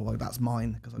 profit. Well, that's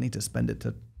mine because I need to spend it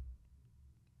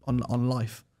on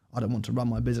life. I don't want to run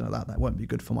my business like that. That won't be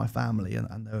good for my family, and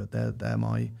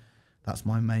that's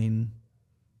my main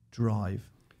drive.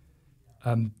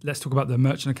 Let's talk about the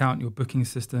merchant account, your booking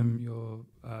system, your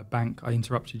bank. I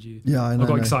interrupted you. Yeah, I know. I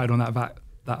got excited on that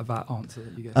VAT answer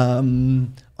that you gave.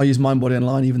 I use Mindbody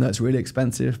Online, even though it's really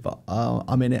expensive, but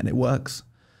I'm in it and it works.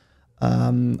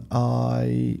 Will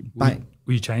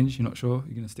you change? You're not sure?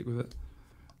 You're going to stick with it?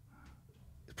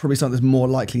 probably something that's more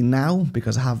likely now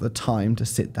because I have the time to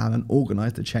sit down and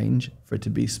organise the change for it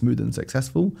to be smooth and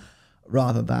successful,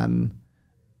 rather than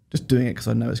just doing it because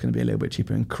I know it's going to be a little bit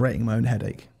cheaper and creating my own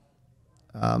headache.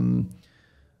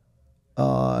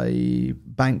 I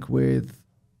bank with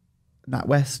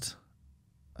NatWest.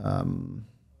 What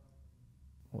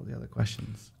were the other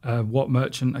questions? What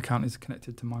merchant account is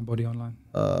connected to MindBody Online?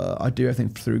 I do everything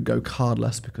through Go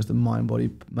Cardless because the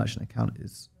MindBody merchant account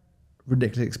is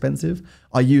ridiculously expensive.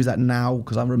 I use that now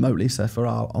because I'm remotely, so for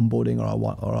our onboarding or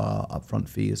our upfront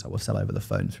fees, I will sell over the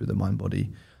phone through the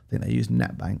MindBody. I think they use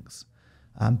NetBanks.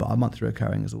 But our monthly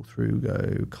recurring is all through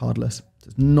Go Cardless.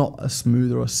 It's not a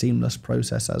smooth or a seamless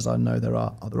process, as I know there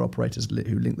are other operators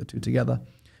who link the two together,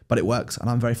 but it works, and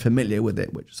I'm very familiar with it,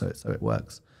 so it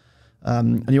works.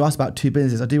 And you asked about two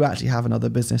businesses. I do actually have another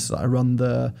business. I run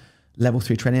the Level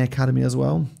 3 Training Academy as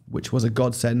well, which was a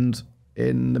godsend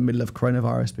in the middle of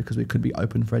coronavirus because we could be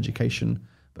open for education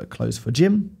but closed for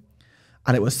gym.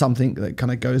 And it was something that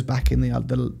kind of goes back in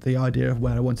the idea of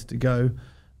where I wanted to go,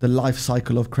 the life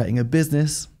cycle of creating a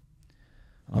business.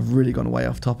 I've really gone way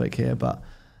off topic here, but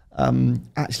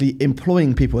actually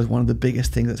employing people is one of the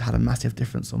biggest things that's had a massive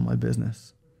difference on my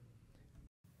business.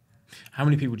 How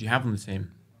many people do you have on the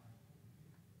team?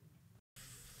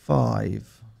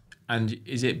 5. And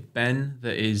is it Ben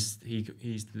that he's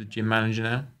the gym manager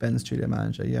now? Ben's studio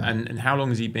manager, yeah. And how long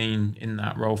has he been in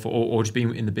that role for, or just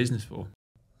been in the business for?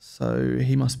 So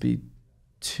he must be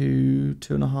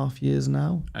 2.5 years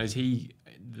now. And is he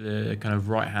the kind of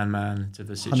right-hand man to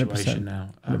the situation 100%, now?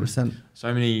 100%.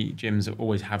 So many gyms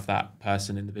always have that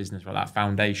person in the business, right? That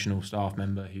foundational staff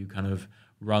member who kind of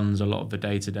runs a lot of the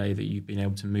day-to-day that you've been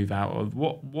able to move out of.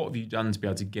 What have you done to be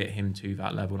able to get him to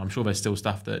that level? And I'm sure there's still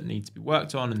stuff that needs to be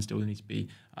worked on and still needs to be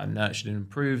nurtured and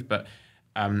improved, but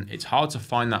it's hard to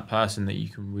find that person that you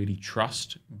can really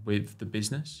trust with the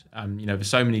business. There's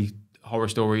so many horror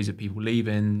stories of people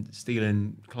leaving,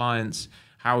 stealing clients.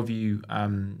 How have you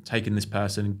taken this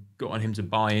person, gotten him to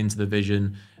buy into the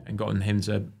vision and gotten him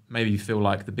to maybe feel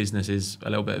like the business is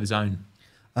a little bit of his own?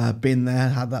 Been there,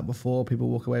 had that before. People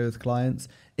walk away with clients.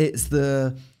 It's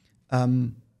the,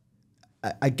 being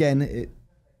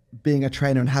a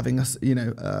trainer and having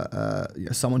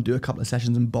someone do a couple of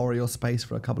sessions and borrow your space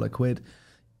for a couple of quid.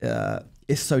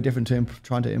 It's so different to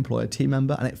trying to employ a team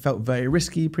member, and it felt very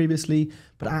risky previously.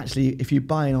 But actually, if you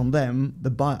buy in on them,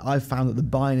 I've found that the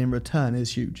buy-in in return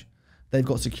is huge. They've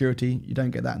got security. You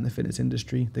don't get that in the fitness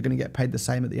industry. They're going to get paid the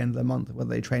same at the end of the month, whether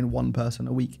they train one person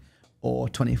a week or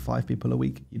 25 people a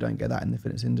week. You don't get that in the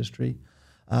fitness industry.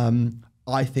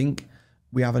 I think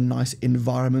we have a nice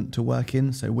environment to work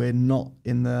in, so we're not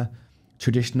in the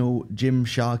traditional gym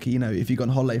sharky. If you go on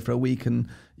holiday for a week and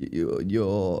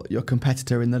your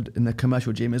competitor in the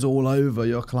commercial gym is all over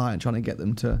your client trying to get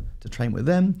them to train with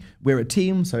them. We're a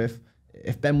team, so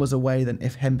if Ben was away, then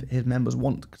if his members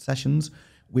want sessions,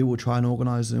 we will try and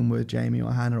organise them with Jamie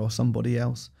or Hannah or somebody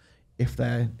else. If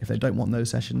they don't want those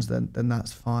sessions, then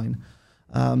that's fine.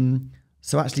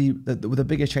 So actually, the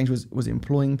biggest change was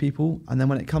employing people, and then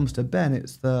when it comes to Ben,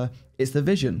 it's the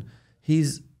vision.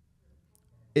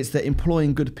 It's the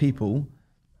employing good people.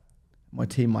 My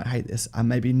team might hate this, and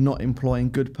maybe not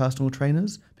employing good personal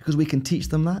trainers, because we can teach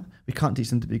them that. We can't teach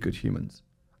them to be good humans.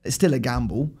 It's still a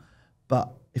gamble,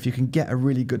 but if you can get a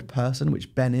really good person,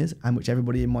 which Ben is, and which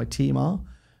everybody in my team are,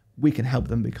 we can help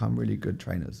them become really good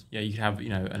trainers. Yeah, you could have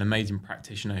an amazing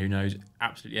practitioner who knows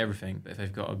absolutely everything, but if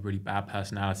they've got a really bad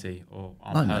personality or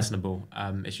aren't personable,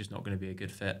 it's just not going to be a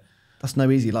good fit. That's no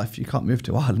easy life. You can't move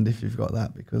to Ireland if you've got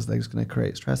that, because they're just going to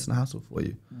create stress and hassle for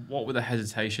you. What were the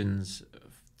hesitations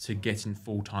to getting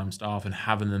full-time staff and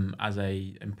having them as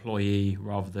a employee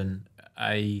rather than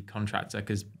a contractor?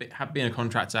 Because being a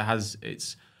contractor has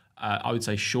its, I would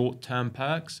say, short-term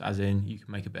perks, as in you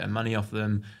can make a bit of money off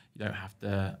them. You don't have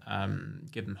to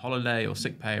give them holiday or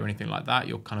sick pay or anything like that.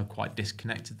 You're kind of quite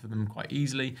disconnected from them quite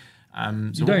easily.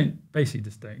 You don't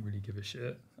really give a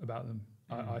shit about them.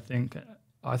 I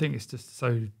think it's just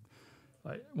so,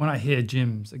 like, when I hear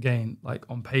gyms, again, like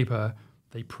on paper,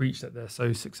 they preach that they're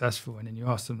so successful, and then you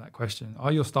ask them that question,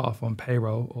 are your staff on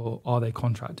payroll or are they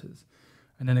contractors?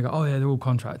 And then they go, oh yeah, they're all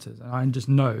contractors. And I just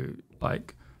know,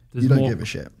 like, you don't give a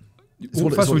shit.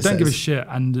 Well, first of all, don't give a shit,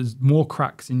 and there's more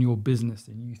cracks in your business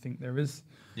than you think there is.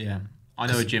 Yeah. I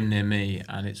know a gym near me,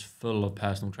 and it's full of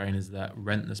personal trainers that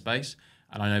rent the space.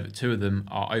 And I know that 2 of them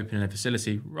are opening a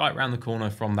facility right around the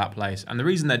corner from that place. And the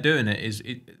reason they're doing it is,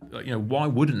 why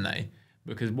wouldn't they?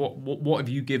 Because what have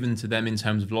you given to them in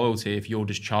terms of loyalty if you're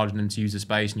just charging them to use the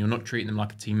space and you're not treating them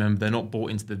like a team member, they're not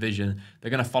bought into the vision,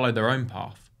 they're going to follow their own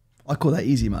path. I call that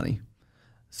easy money.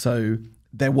 So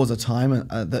there was a time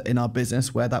that in our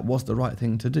business where that was the right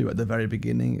thing to do at the very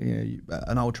beginning. You know,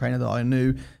 an old trainer that I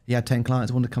knew, he had 10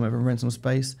 clients, wanted to come over and rent some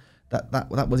space.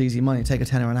 That was easy money. Take a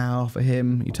tenner an hour for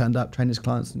him. He turned up, trained his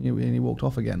clients, and he walked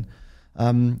off again.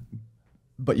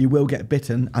 But you will get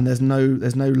bitten, and there's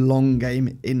no long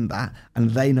game in that,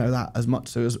 and they know that as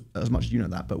much as you know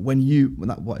that. But when you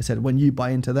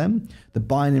buy into them, the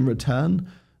buying in return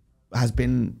has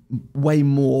been way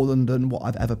more than what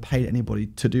I've ever paid anybody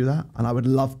to do that. And I would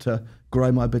love to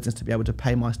grow my business to be able to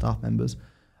pay my staff members.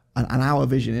 And our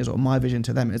vision is, or my vision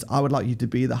to them is, I would like you to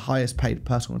be the highest paid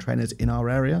personal trainers in our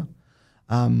area.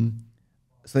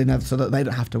 So that they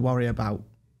don't have to worry about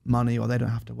money, or they don't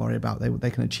have to worry about, they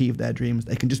can achieve their dreams.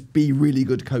 They can just be really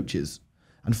good coaches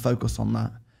and focus on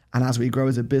that. And as we grow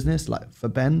as a business, like for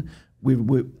Ben,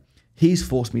 he's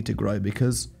forced me to grow,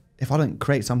 because if I don't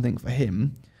create something for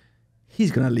him, he's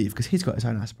going to leave because he's got his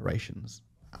own aspirations.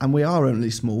 And we are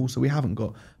only small, so we haven't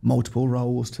got multiple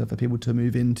roles for people to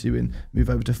move into and move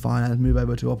over to finance, move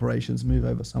over to operations, move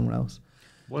over somewhere else.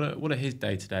 What are his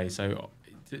day-to-day? So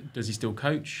does he still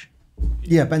coach?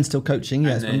 Yeah, Ben's still coaching,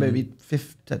 yes, but maybe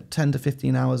 10 to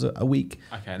 15 hours a week.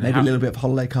 Okay, maybe a little bit of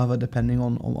holiday cover depending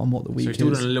on what the week is. So he's still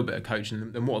doing a little bit of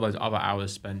coaching, then what are those other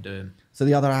hours spent doing? So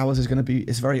the other hours is going to be,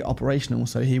 it's very operational,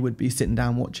 so he would be sitting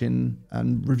down watching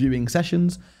and reviewing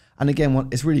sessions. And again,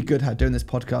 it's really good doing this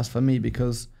podcast for me,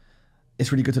 because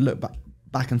it's really good to look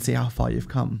back and see how far you've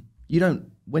come.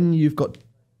 When you've got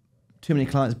too many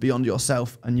clients beyond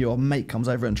yourself and your mate comes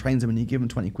over and trains them and you give them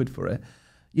 20 quid for it,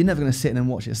 you're never going to sit in and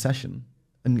watch his session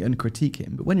and critique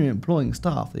him. But when you're employing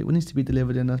staff, it needs to be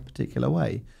delivered in a particular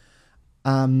way.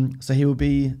 So he will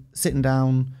be sitting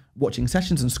down, watching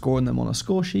sessions and scoring them on a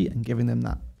score sheet and giving them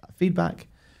that feedback.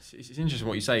 It's interesting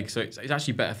what you say. So it's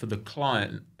actually better for the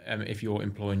client if you're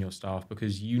employing your staff,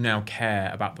 because you now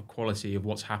care about the quality of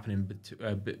what's happening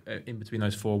in between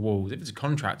those four walls. If it's a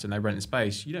contract and they rent a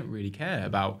space, you don't really care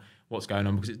about what's going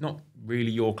on, because it's not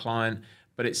really your client,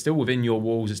 but it's still within your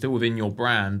walls, it's still within your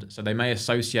brand. So they may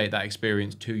associate that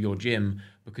experience to your gym,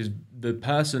 because the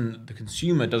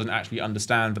consumer doesn't actually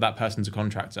understand that that person's a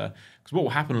contractor. Because what will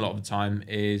happen a lot of the time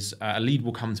is a lead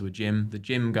will come to a gym, the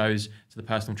gym goes to the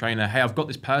personal trainer, hey, I've got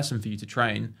this person for you to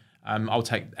train, I'll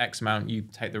take X amount, you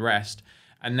take the rest.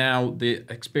 And now the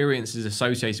experience is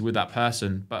associated with that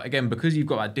person. But again, because you've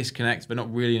got that disconnect, they're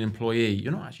not really an employee,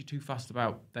 you're not actually too fussed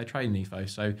about their training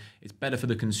ethos. So it's better for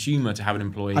the consumer to have an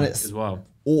employee as well.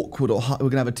 Awkward, or we're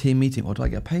going to have a team meeting. Or do I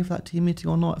get paid for that team meeting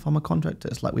or not if I'm a contractor?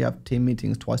 It's like we have team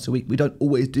meetings twice a week. We don't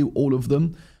always do all of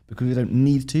them because we don't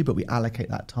need to, but we allocate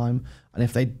that time. And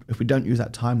if we don't use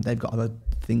that time, they've got other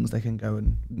things they can go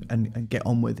and get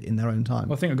on with in their own time.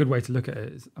 Well, I think a good way to look at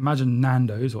it is, imagine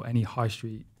Nando's or any high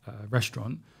street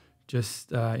restaurant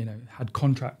just had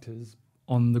contractors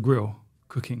on the grill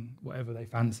cooking whatever they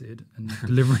fancied and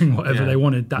delivering whatever they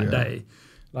wanted that day.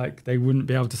 Like, they wouldn't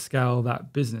be able to scale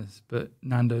that business. But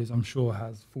Nando's, I'm sure,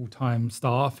 has full-time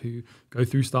staff who go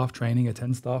through staff training,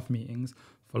 attend staff meetings,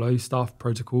 follow staff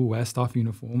protocol, wear staff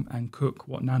uniform, and cook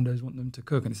what Nando's want them to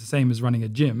cook. And it's the same as running a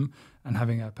gym and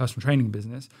having a personal training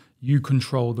business. You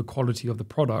control the quality of the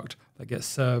product that gets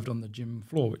served on the gym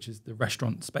floor, which is the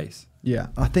restaurant space. Yeah,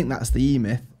 I think that's the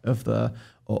myth of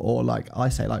or like I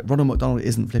say, like Ronald McDonald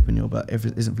isn't flipping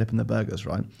the burgers,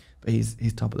 right? But he's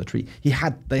top of the tree. They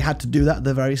had to do that at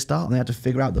the very start, and they had to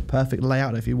figure out the perfect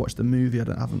layout. If you watch the movie,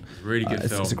 really good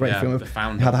film. It's a great film. The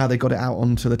Founder. How they got it out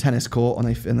onto the tennis court,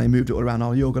 and they moved it all around.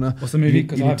 Oh, you're gonna. What's the movie?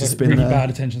 Because I have a really bad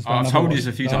attention span. I've told you this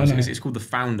a few times. It's called The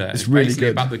Founder. It's really basically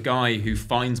good. About the guy who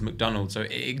finds McDonald's. So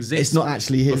it exists. It's not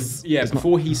actually his.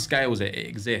 Before he scales it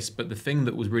exists. But the thing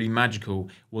that was really magical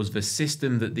was the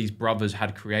system that these brothers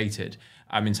had created.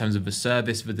 In terms of the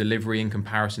service, the delivery in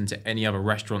comparison to any other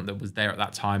restaurant that was there at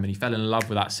that time. And he fell in love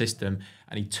with that system,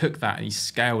 and he took that and he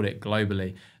scaled it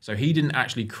globally. So he didn't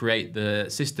actually create the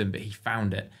system, but he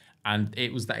found it. And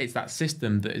it's that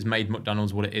system that has made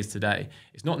McDonald's what it is today.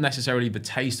 It's not necessarily the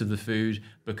taste of the food,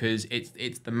 because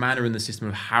it's the manner and the system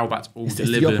of how that's all delivered.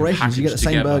 It's the operations. You get the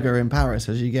same together. burger in Paris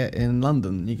as you get in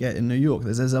London, you get in New York.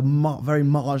 There's a very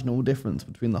marginal difference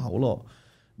between the whole lot.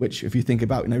 Which, if you think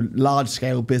about, large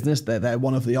scale business, they're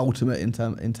one of the ultimate in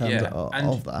terms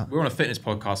of that. We're on a fitness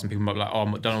podcast, and people might be like, "Oh,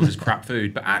 McDonald's is crap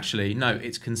food," but actually, no,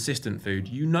 it's consistent food.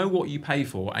 You know what you pay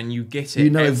for, and you get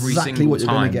it every exactly single what you're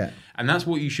time. Get. And that's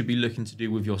what you should be looking to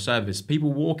do with your service.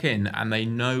 People walk in and they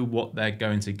know what they're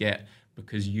going to get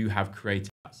because you have created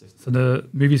that system. So the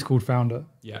movie's called Founder.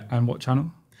 Yeah. And what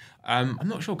channel? I'm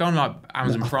not sure. Go on like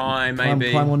Amazon Prime,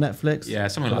 maybe. Prime or Netflix. Yeah,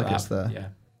 something like that. There. Yeah,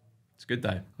 it's good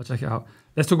though. I'll check it out.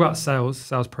 Let's talk about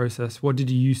sales process. What did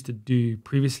you used to do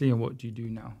previously, and what do you do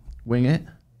now? Wing it.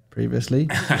 previously.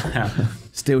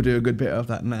 Still do a good bit of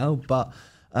that now, but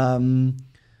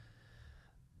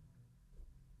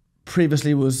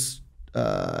previously was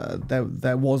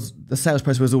there was the sales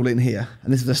process was all in here,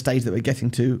 and this is the stage that we're getting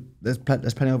to. There's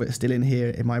plenty of it still in here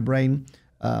in my brain,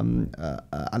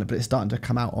 but it's starting to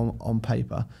come out on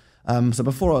paper. So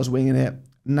before I was winging it,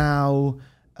 now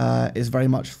is very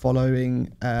much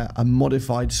following a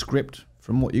modified script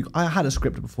from what I had a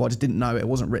script before, I just didn't know it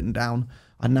wasn't written down.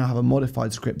 I now have a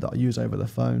modified script that I use over the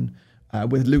phone.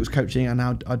 With Luke's coaching,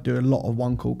 I do a lot of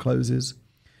one-call closes.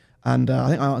 And I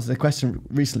think I answered a question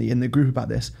recently in the group about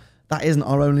this. That isn't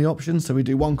our only option. So we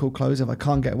do one-call close. If I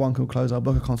can't get a one-call close, I'll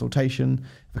book a consultation.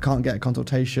 If I can't get a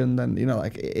consultation, then,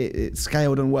 it's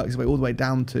scaled and works its way all the way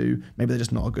down to maybe they're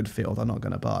just not a good fit or they're not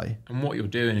going to buy. And what you're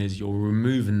doing is you're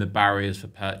removing the barriers for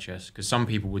purchase, because some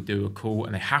people would do a call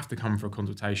and they have to come for a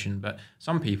consultation, but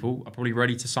some people are probably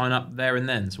ready to sign up there and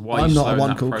then. So why are you slowing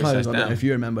that process down? I'm not a one-call close. I don't know if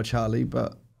you remember, Charlie,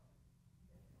 but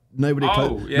nobody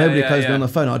closed me on the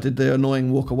phone. I did the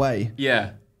annoying walk away.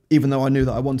 Yeah. Even though I knew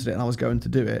that I wanted it and I was going to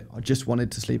do it, I just wanted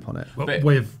to sleep on it. But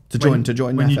to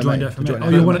join when you FMA, joined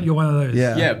FMA. You're one of those.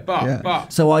 Yeah. But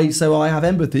so I have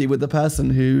empathy with the person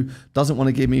who doesn't want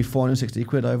to give me 460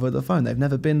 quid over the phone. They've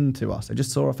never been to us. They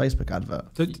just saw a Facebook advert.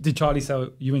 So did Charlie sell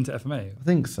you into FMA? I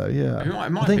think so. Yeah.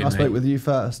 I think I spoke with you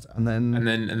first, and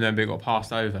then we got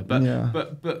passed over.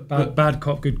 But bad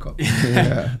cop, good cop.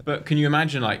 Yeah. But can you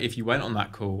imagine, like, if you went on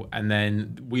that call and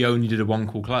then we only did a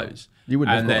one-call close? You would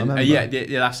have got a member. Yeah,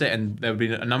 that's it. And there would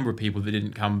be a number of people that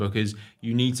didn't come because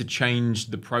you need to change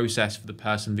the process for the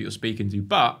person that you're speaking to.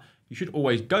 But you should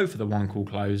always go for the one call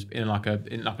close in like a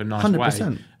nice 100%.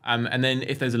 way. And then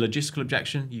if there's a logistical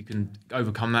objection, you can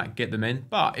overcome that, get them in.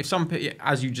 But if some,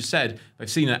 as you just said, they've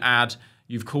seen an ad,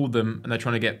 you've called them, and they're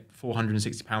trying to get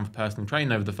 £460 for personal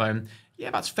training over the phone. Yeah,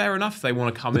 that's fair enough. If they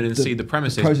want to come in and see the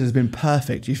premises. The process has been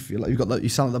perfect. You feel like you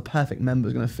sound like the perfect member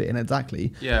is going to fit in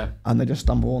exactly. Yeah. And they just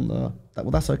stumble on well,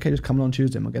 that's okay. Just come on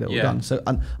Tuesday and we'll get it all done. So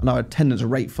and our attendance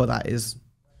rate for that is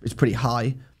pretty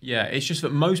high. Yeah, it's just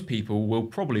that most people will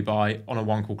probably buy on a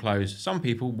one-call close. Some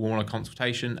people will want a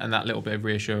consultation and that little bit of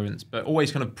reassurance, but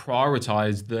always kind of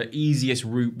prioritize the easiest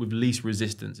route with least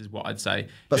resistance is what I'd say.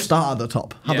 But start at the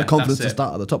top. Have the confidence to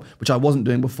start at the top, which I wasn't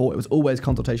doing before. It was always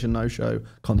consultation, no-show,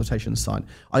 consultation, sign.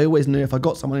 I always knew if I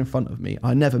got someone in front of me,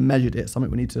 I never measured it. Something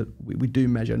we do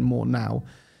measure more now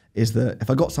is that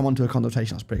if I got someone to a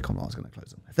consultation, I was pretty confident I was going to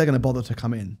close them. If they're going to bother to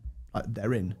come in,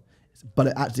 they're in.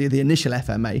 But actually, the initial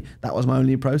FMA, that was my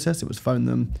only process. It was phone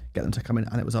them, get them to come in,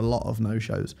 and it was a lot of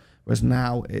no-shows. Whereas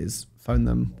now is phone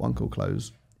them, one call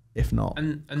close, if not.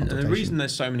 And the reason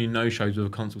there's so many no-shows with a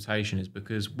consultation is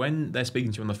because when they're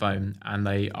speaking to you on the phone and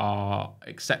they are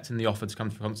accepting the offer to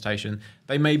come for a consultation,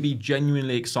 they may be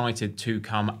genuinely excited to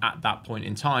come at that point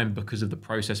in time because of the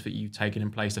process that you've taken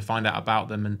in place to find out about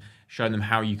them and show them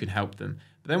how you can help them.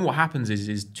 But then what happens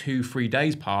is 2-3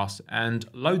 days pass and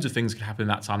loads of things could happen in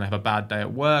that time. They have a bad day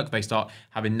at work. They start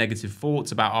having negative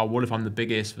thoughts about, what if I'm the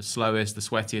biggest, the slowest, the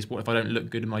sweatiest? What if I don't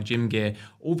look good in my gym gear?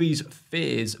 All these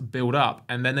fears build up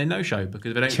and then they no-show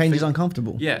because they don't Change is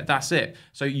uncomfortable. Yeah, that's it.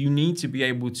 So you need to be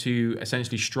able to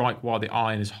essentially strike while the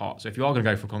iron is hot. So if you are going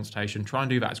to go for a consultation, try and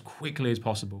do that as quickly as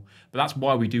possible. But that's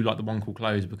why we do like the one call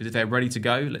close, because if they're ready to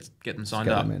go, let's get them signed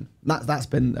up. That's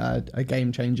been a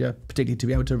game changer, particularly to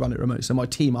be able to run it remotely. So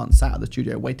my team aren't sat at the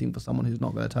studio waiting for someone who's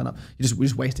not going to turn up. We're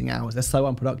just wasting hours. They're so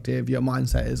unproductive. Your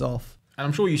mindset is off. And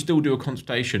I'm sure you still do a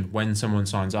consultation when someone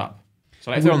signs up.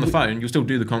 So if they're on the phone, you'll still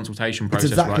do the consultation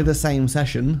process. It's exactly the same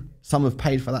session. Some have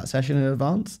paid for that session in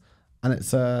advance, and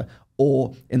it's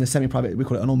or in the semi-private, we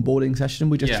call it an onboarding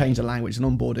session. We just change the language, an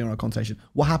onboarding or a consultation.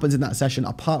 What happens in that session,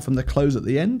 apart from the close at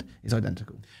the end, is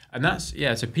identical. And that's,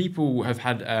 so people have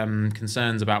had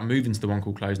concerns about moving to the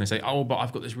one-call close, and they say, but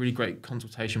I've got this really great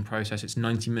consultation process. It's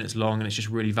 90 minutes long, and it's just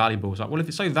really valuable. It's like, well, if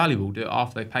it's so valuable, do it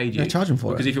after they've paid you. Yeah, charge them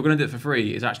for it. Because if you're going to do it for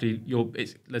free, it's actually,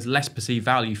 there's less perceived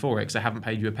value for it because they haven't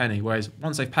paid you a penny. Whereas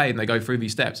once they've paid and they go through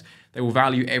these steps, they will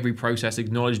value every process,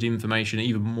 acknowledge the information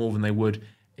even more than they would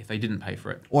if they didn't pay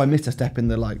for it. Or I missed a step in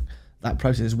that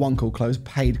process is one call close,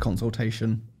 paid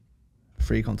consultation,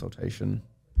 free contation.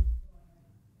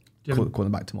 Call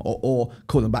them back tomorrow, or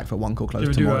call them back for a one call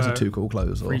close tomorrow. It's a 2 call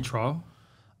close. Free trial?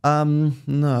 No.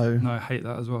 No, I hate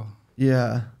that as well.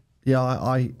 Yeah,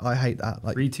 I hate that.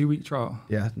 Free 2-week trial?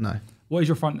 Yeah, no. What is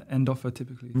your front end offer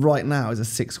typically? Right now is a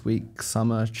 6-week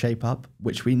summer shape up,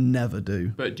 which we never do.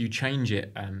 But do you change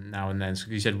it now and then? So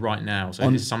you said right now.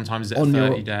 So sometimes it's a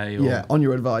 30-day. Yeah, on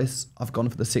your advice, I've gone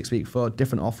for the 6 week for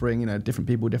different offering, different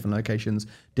people, different locations,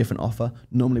 different offer.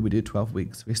 Normally we do 12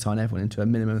 weeks. We sign everyone into a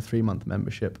minimum 3-month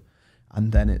membership,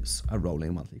 and then it's a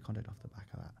rolling monthly contract off the back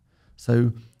of that.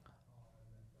 So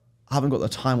haven't got the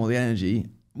time or the energy,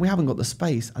 we haven't got the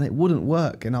space, and it wouldn't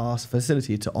work in our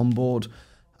facility to onboard,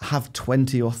 have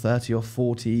 20 or 30 or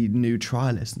 40 new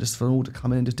trialists, and just for them all to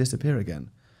come in and just disappear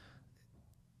again.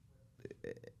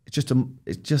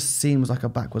 It just seems like a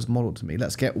backwards model to me.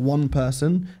 Let's get one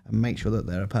person and make sure that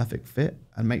they're a perfect fit,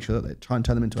 and make sure that they try and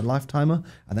turn them into a lifetimer,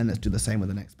 and then let's do the same with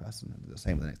the next person, and do the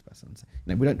same with the next person.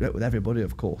 You know, we don't do it with everybody,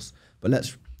 of course, but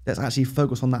let's actually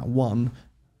focus on that one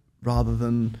rather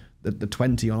than the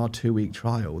 20 on our 2-week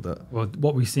trial.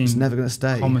 What we've seen is never going to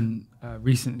stay. Common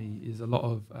recently is a lot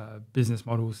of business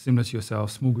models similar to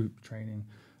yourself, small group training.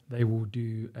 They will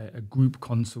do a group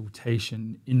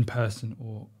consultation in person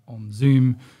or on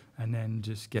Zoom, and then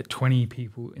just get 20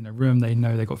 people in a room. They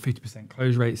know they've got 50%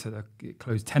 close rate, so they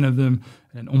close 10 of them,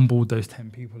 and then onboard those 10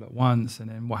 people at once. And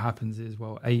then what happens is,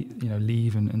 8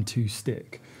 leave and 2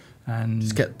 stick. And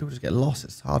people just get lost.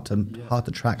 It's hard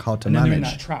to track, hard to and manage. Then they're in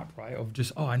that trap, right? Of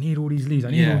just, I need all these leads,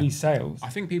 I need all these sales. I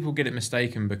think people get it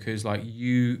mistaken because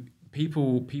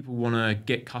people want to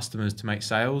get customers to make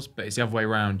sales, but it's the other way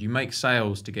around. You make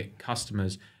sales to get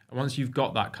customers, and once you've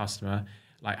got that customer,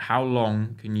 like, how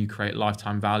long can you create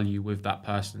lifetime value with that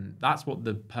person? That's what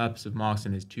the purpose of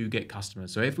marketing is, to get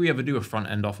customers. So if we ever do a front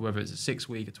end offer, whether it's a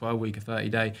 6-week, a 12-week, a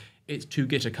 30-day, it's to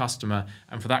get a customer,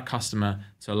 and for that customer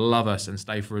to love us and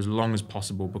stay for as long as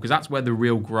possible, because that's where the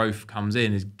real growth comes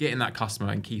in, is getting that customer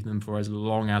and keeping them for as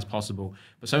long as possible.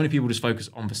 But so many people just focus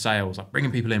on the sales, like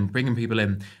bringing people in,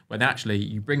 when actually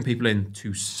you bring people in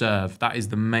to serve. That is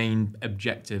the main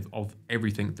objective of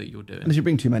everything that you're doing. And if you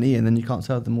bring too many in, then you can't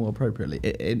serve them all appropriately,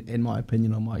 in my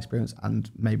opinion, on my experience.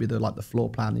 And maybe the floor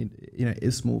plan,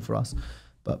 is small for us,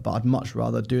 but I'd much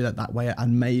rather do that way.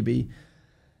 And maybe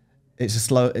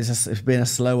it's been a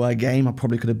slower game. I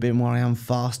probably could have been where I am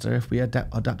faster if we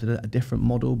adapted a different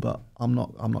model, but I'm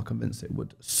not convinced it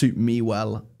would suit me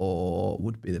well or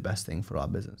would be the best thing for our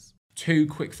business. 2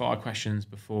 quick fire questions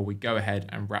before we go ahead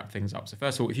and wrap things up. So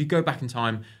first of all, if you go back in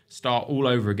time, start all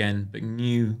over again, but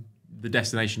knew the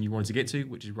destination you wanted to get to,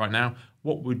 which is right now,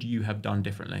 what would you have done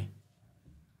differently?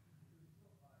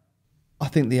 I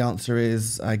think the answer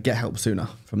is get help sooner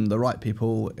from the right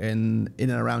people in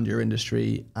and around your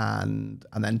industry, and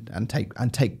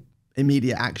take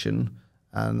immediate action,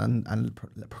 and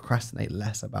procrastinate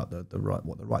less about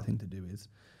what the right thing to do is.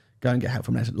 Go and get help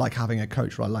from it, like having a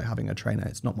coach, right? Like having a trainer.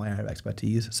 It's not my area of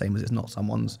expertise, same as it's not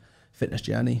someone's fitness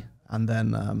journey, and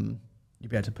then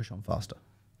you'll be able to push on faster.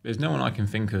 There's no one I can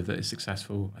think of that is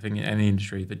successful, I think, in any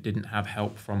industry that didn't have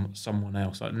help from someone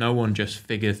else. Like, no one just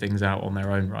figure things out on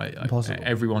their own, right? Impossible.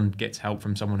 Everyone gets help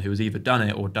from someone who has either done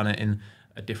it or done it in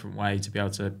a different way to be able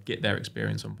to get their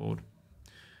experience on board.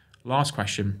 Last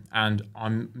question, and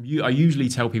I usually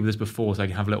tell people this before so they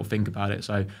can have a little think about it,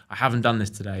 so I haven't done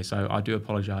this today, so I do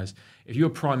apologise. If you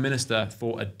were Prime Minister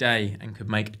for a day and could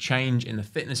make a change in the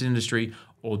fitness industry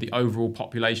or the overall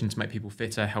population to make people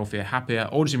fitter, healthier, happier,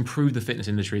 or just improve the fitness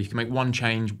industry, if you can make one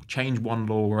change one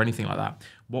law or anything like that,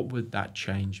 what would that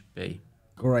change be?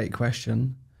 Great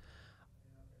question.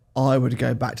 I would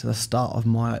go back to the start of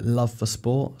my love for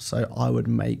sport, so I would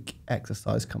make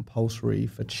exercise compulsory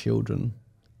for children.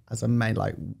 As a main,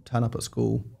 turn up at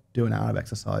school, do an hour of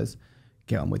exercise,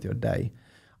 get on with your day.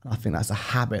 And I think that's a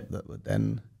habit that would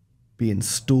then be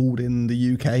installed in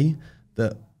the UK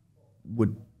that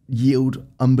would yield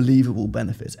unbelievable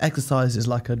benefits. Exercise is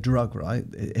like a drug, right?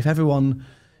 If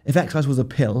exercise was a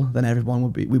pill, then everyone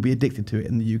would be addicted to it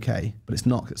in the UK, but it's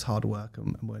not, 'cause it's hard work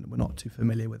and we're not too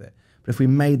familiar with it. But if we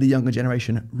made the younger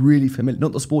generation really familiar,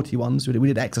 not the sporty ones, we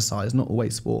did exercise, not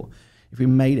always sport. If we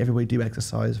made everybody do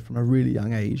exercise from a really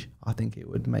young age, I think it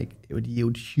would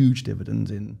yield huge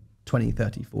dividends in 20,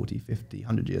 30, 40, 50,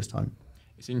 100 years' time.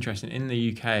 It's interesting. In the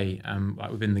UK, like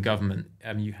within the government,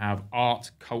 you have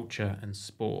art, culture, and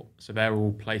sport. So they're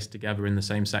all placed together in the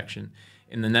same section.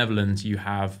 In the Netherlands, you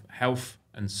have health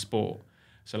and sport.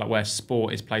 So like where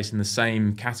sport is placed in the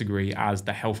same category as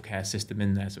the healthcare system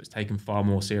in there. So it's taken far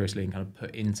more seriously and kind of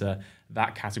put into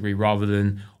that category rather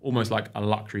than almost like a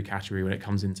luxury category when it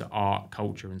comes into art,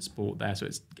 culture, and sport there. So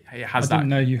it has that. I didn't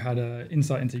know you had an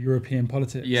insight into European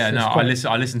politics. Yeah, so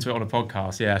no, I listened to it on a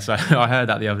podcast. Yeah, so I heard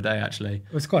that the other day actually.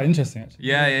 It was quite interesting actually.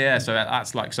 Yeah. So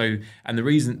that's like so, and the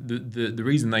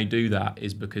reason they do that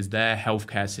is because their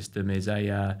healthcare system is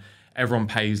everyone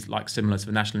pays like similar to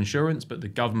the national insurance, but the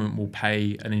government will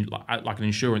pay like an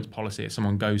insurance policy if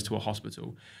someone goes to a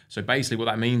hospital. So basically what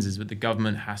that means is that the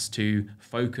government has to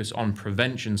focus on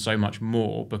prevention so much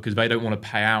more because they don't want to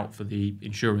pay out for the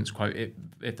insurance quote.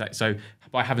 So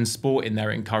by having sport in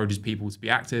there, it encourages people to be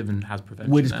active and has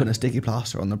prevention. We're just putting a sticky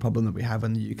plaster on the problem that we have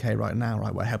in the UK right now,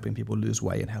 right? We're helping people lose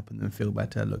weight and helping them feel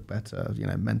better, look better,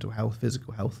 mental health,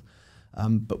 physical health.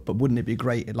 But wouldn't it be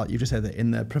great, like you just said, that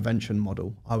in the prevention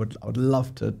model, I would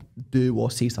love to do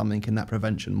or see something in that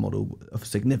prevention model of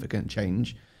significant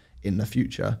change in the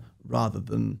future, rather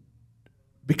than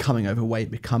becoming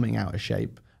overweight, becoming out of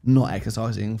shape, not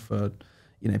exercising for,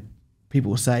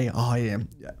 people will say, oh yeah,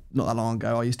 not that long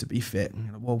ago I used to be fit.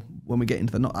 Well, when we get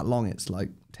into the not that long, it's like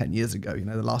 10 years ago.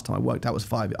 The last time I worked out was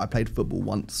 5. I played football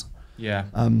once. Yeah.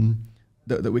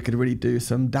 That we could really do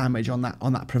some damage on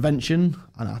that prevention,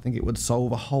 and I think it would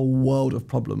solve a whole world of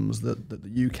problems that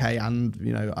the UK and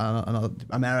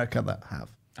America that have.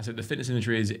 I said the fitness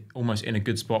industry is almost in a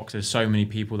good spot because there's so many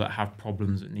people that have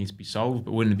problems that need to be solved.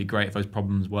 But wouldn't it be great if those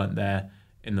problems weren't there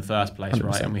in the first place, 100%.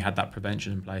 Right? And we had that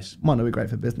prevention in place. Might not be great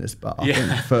for business, but I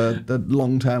think for the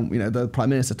long term, the Prime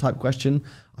Minister type question,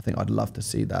 I think I'd love to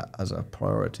see that as a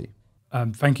priority.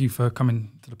 Thank you for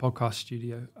coming to the podcast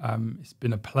studio. It's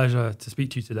been a pleasure to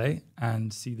speak to you today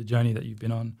and see the journey that you've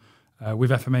been on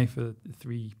with FMA for the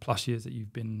 3+ years that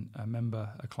you've been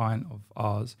a client of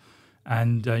ours.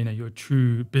 And you're a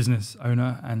true business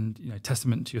owner and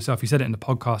testament to yourself. You said it in the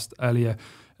podcast earlier.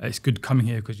 It's good coming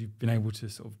here because you've been able to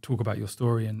sort of talk about your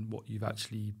story and what you've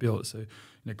actually built. So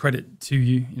credit to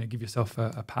you. Give yourself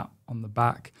a pat on the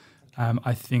back.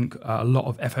 I think a lot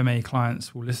of FMA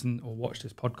clients will listen or watch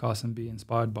this podcast and be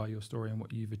inspired by your story and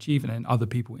what you've achieved, and then other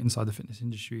people inside the fitness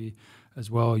industry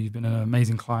as well. You've been an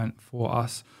amazing client for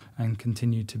us and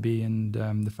continue to be, and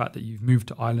the fact that you've moved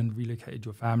to Ireland, relocated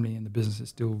your family, and the business is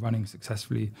still running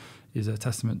successfully is a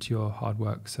testament to your hard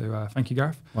work. So thank you,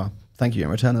 Gareth. Well, thank you in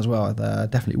return as well. I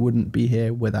definitely wouldn't be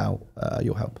here without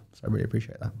your help, so I really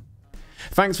appreciate that.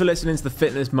 Thanks for listening to the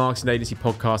Fitness Marketing Agency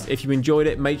podcast. If you enjoyed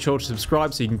it, make sure to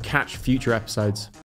subscribe so you can catch future episodes.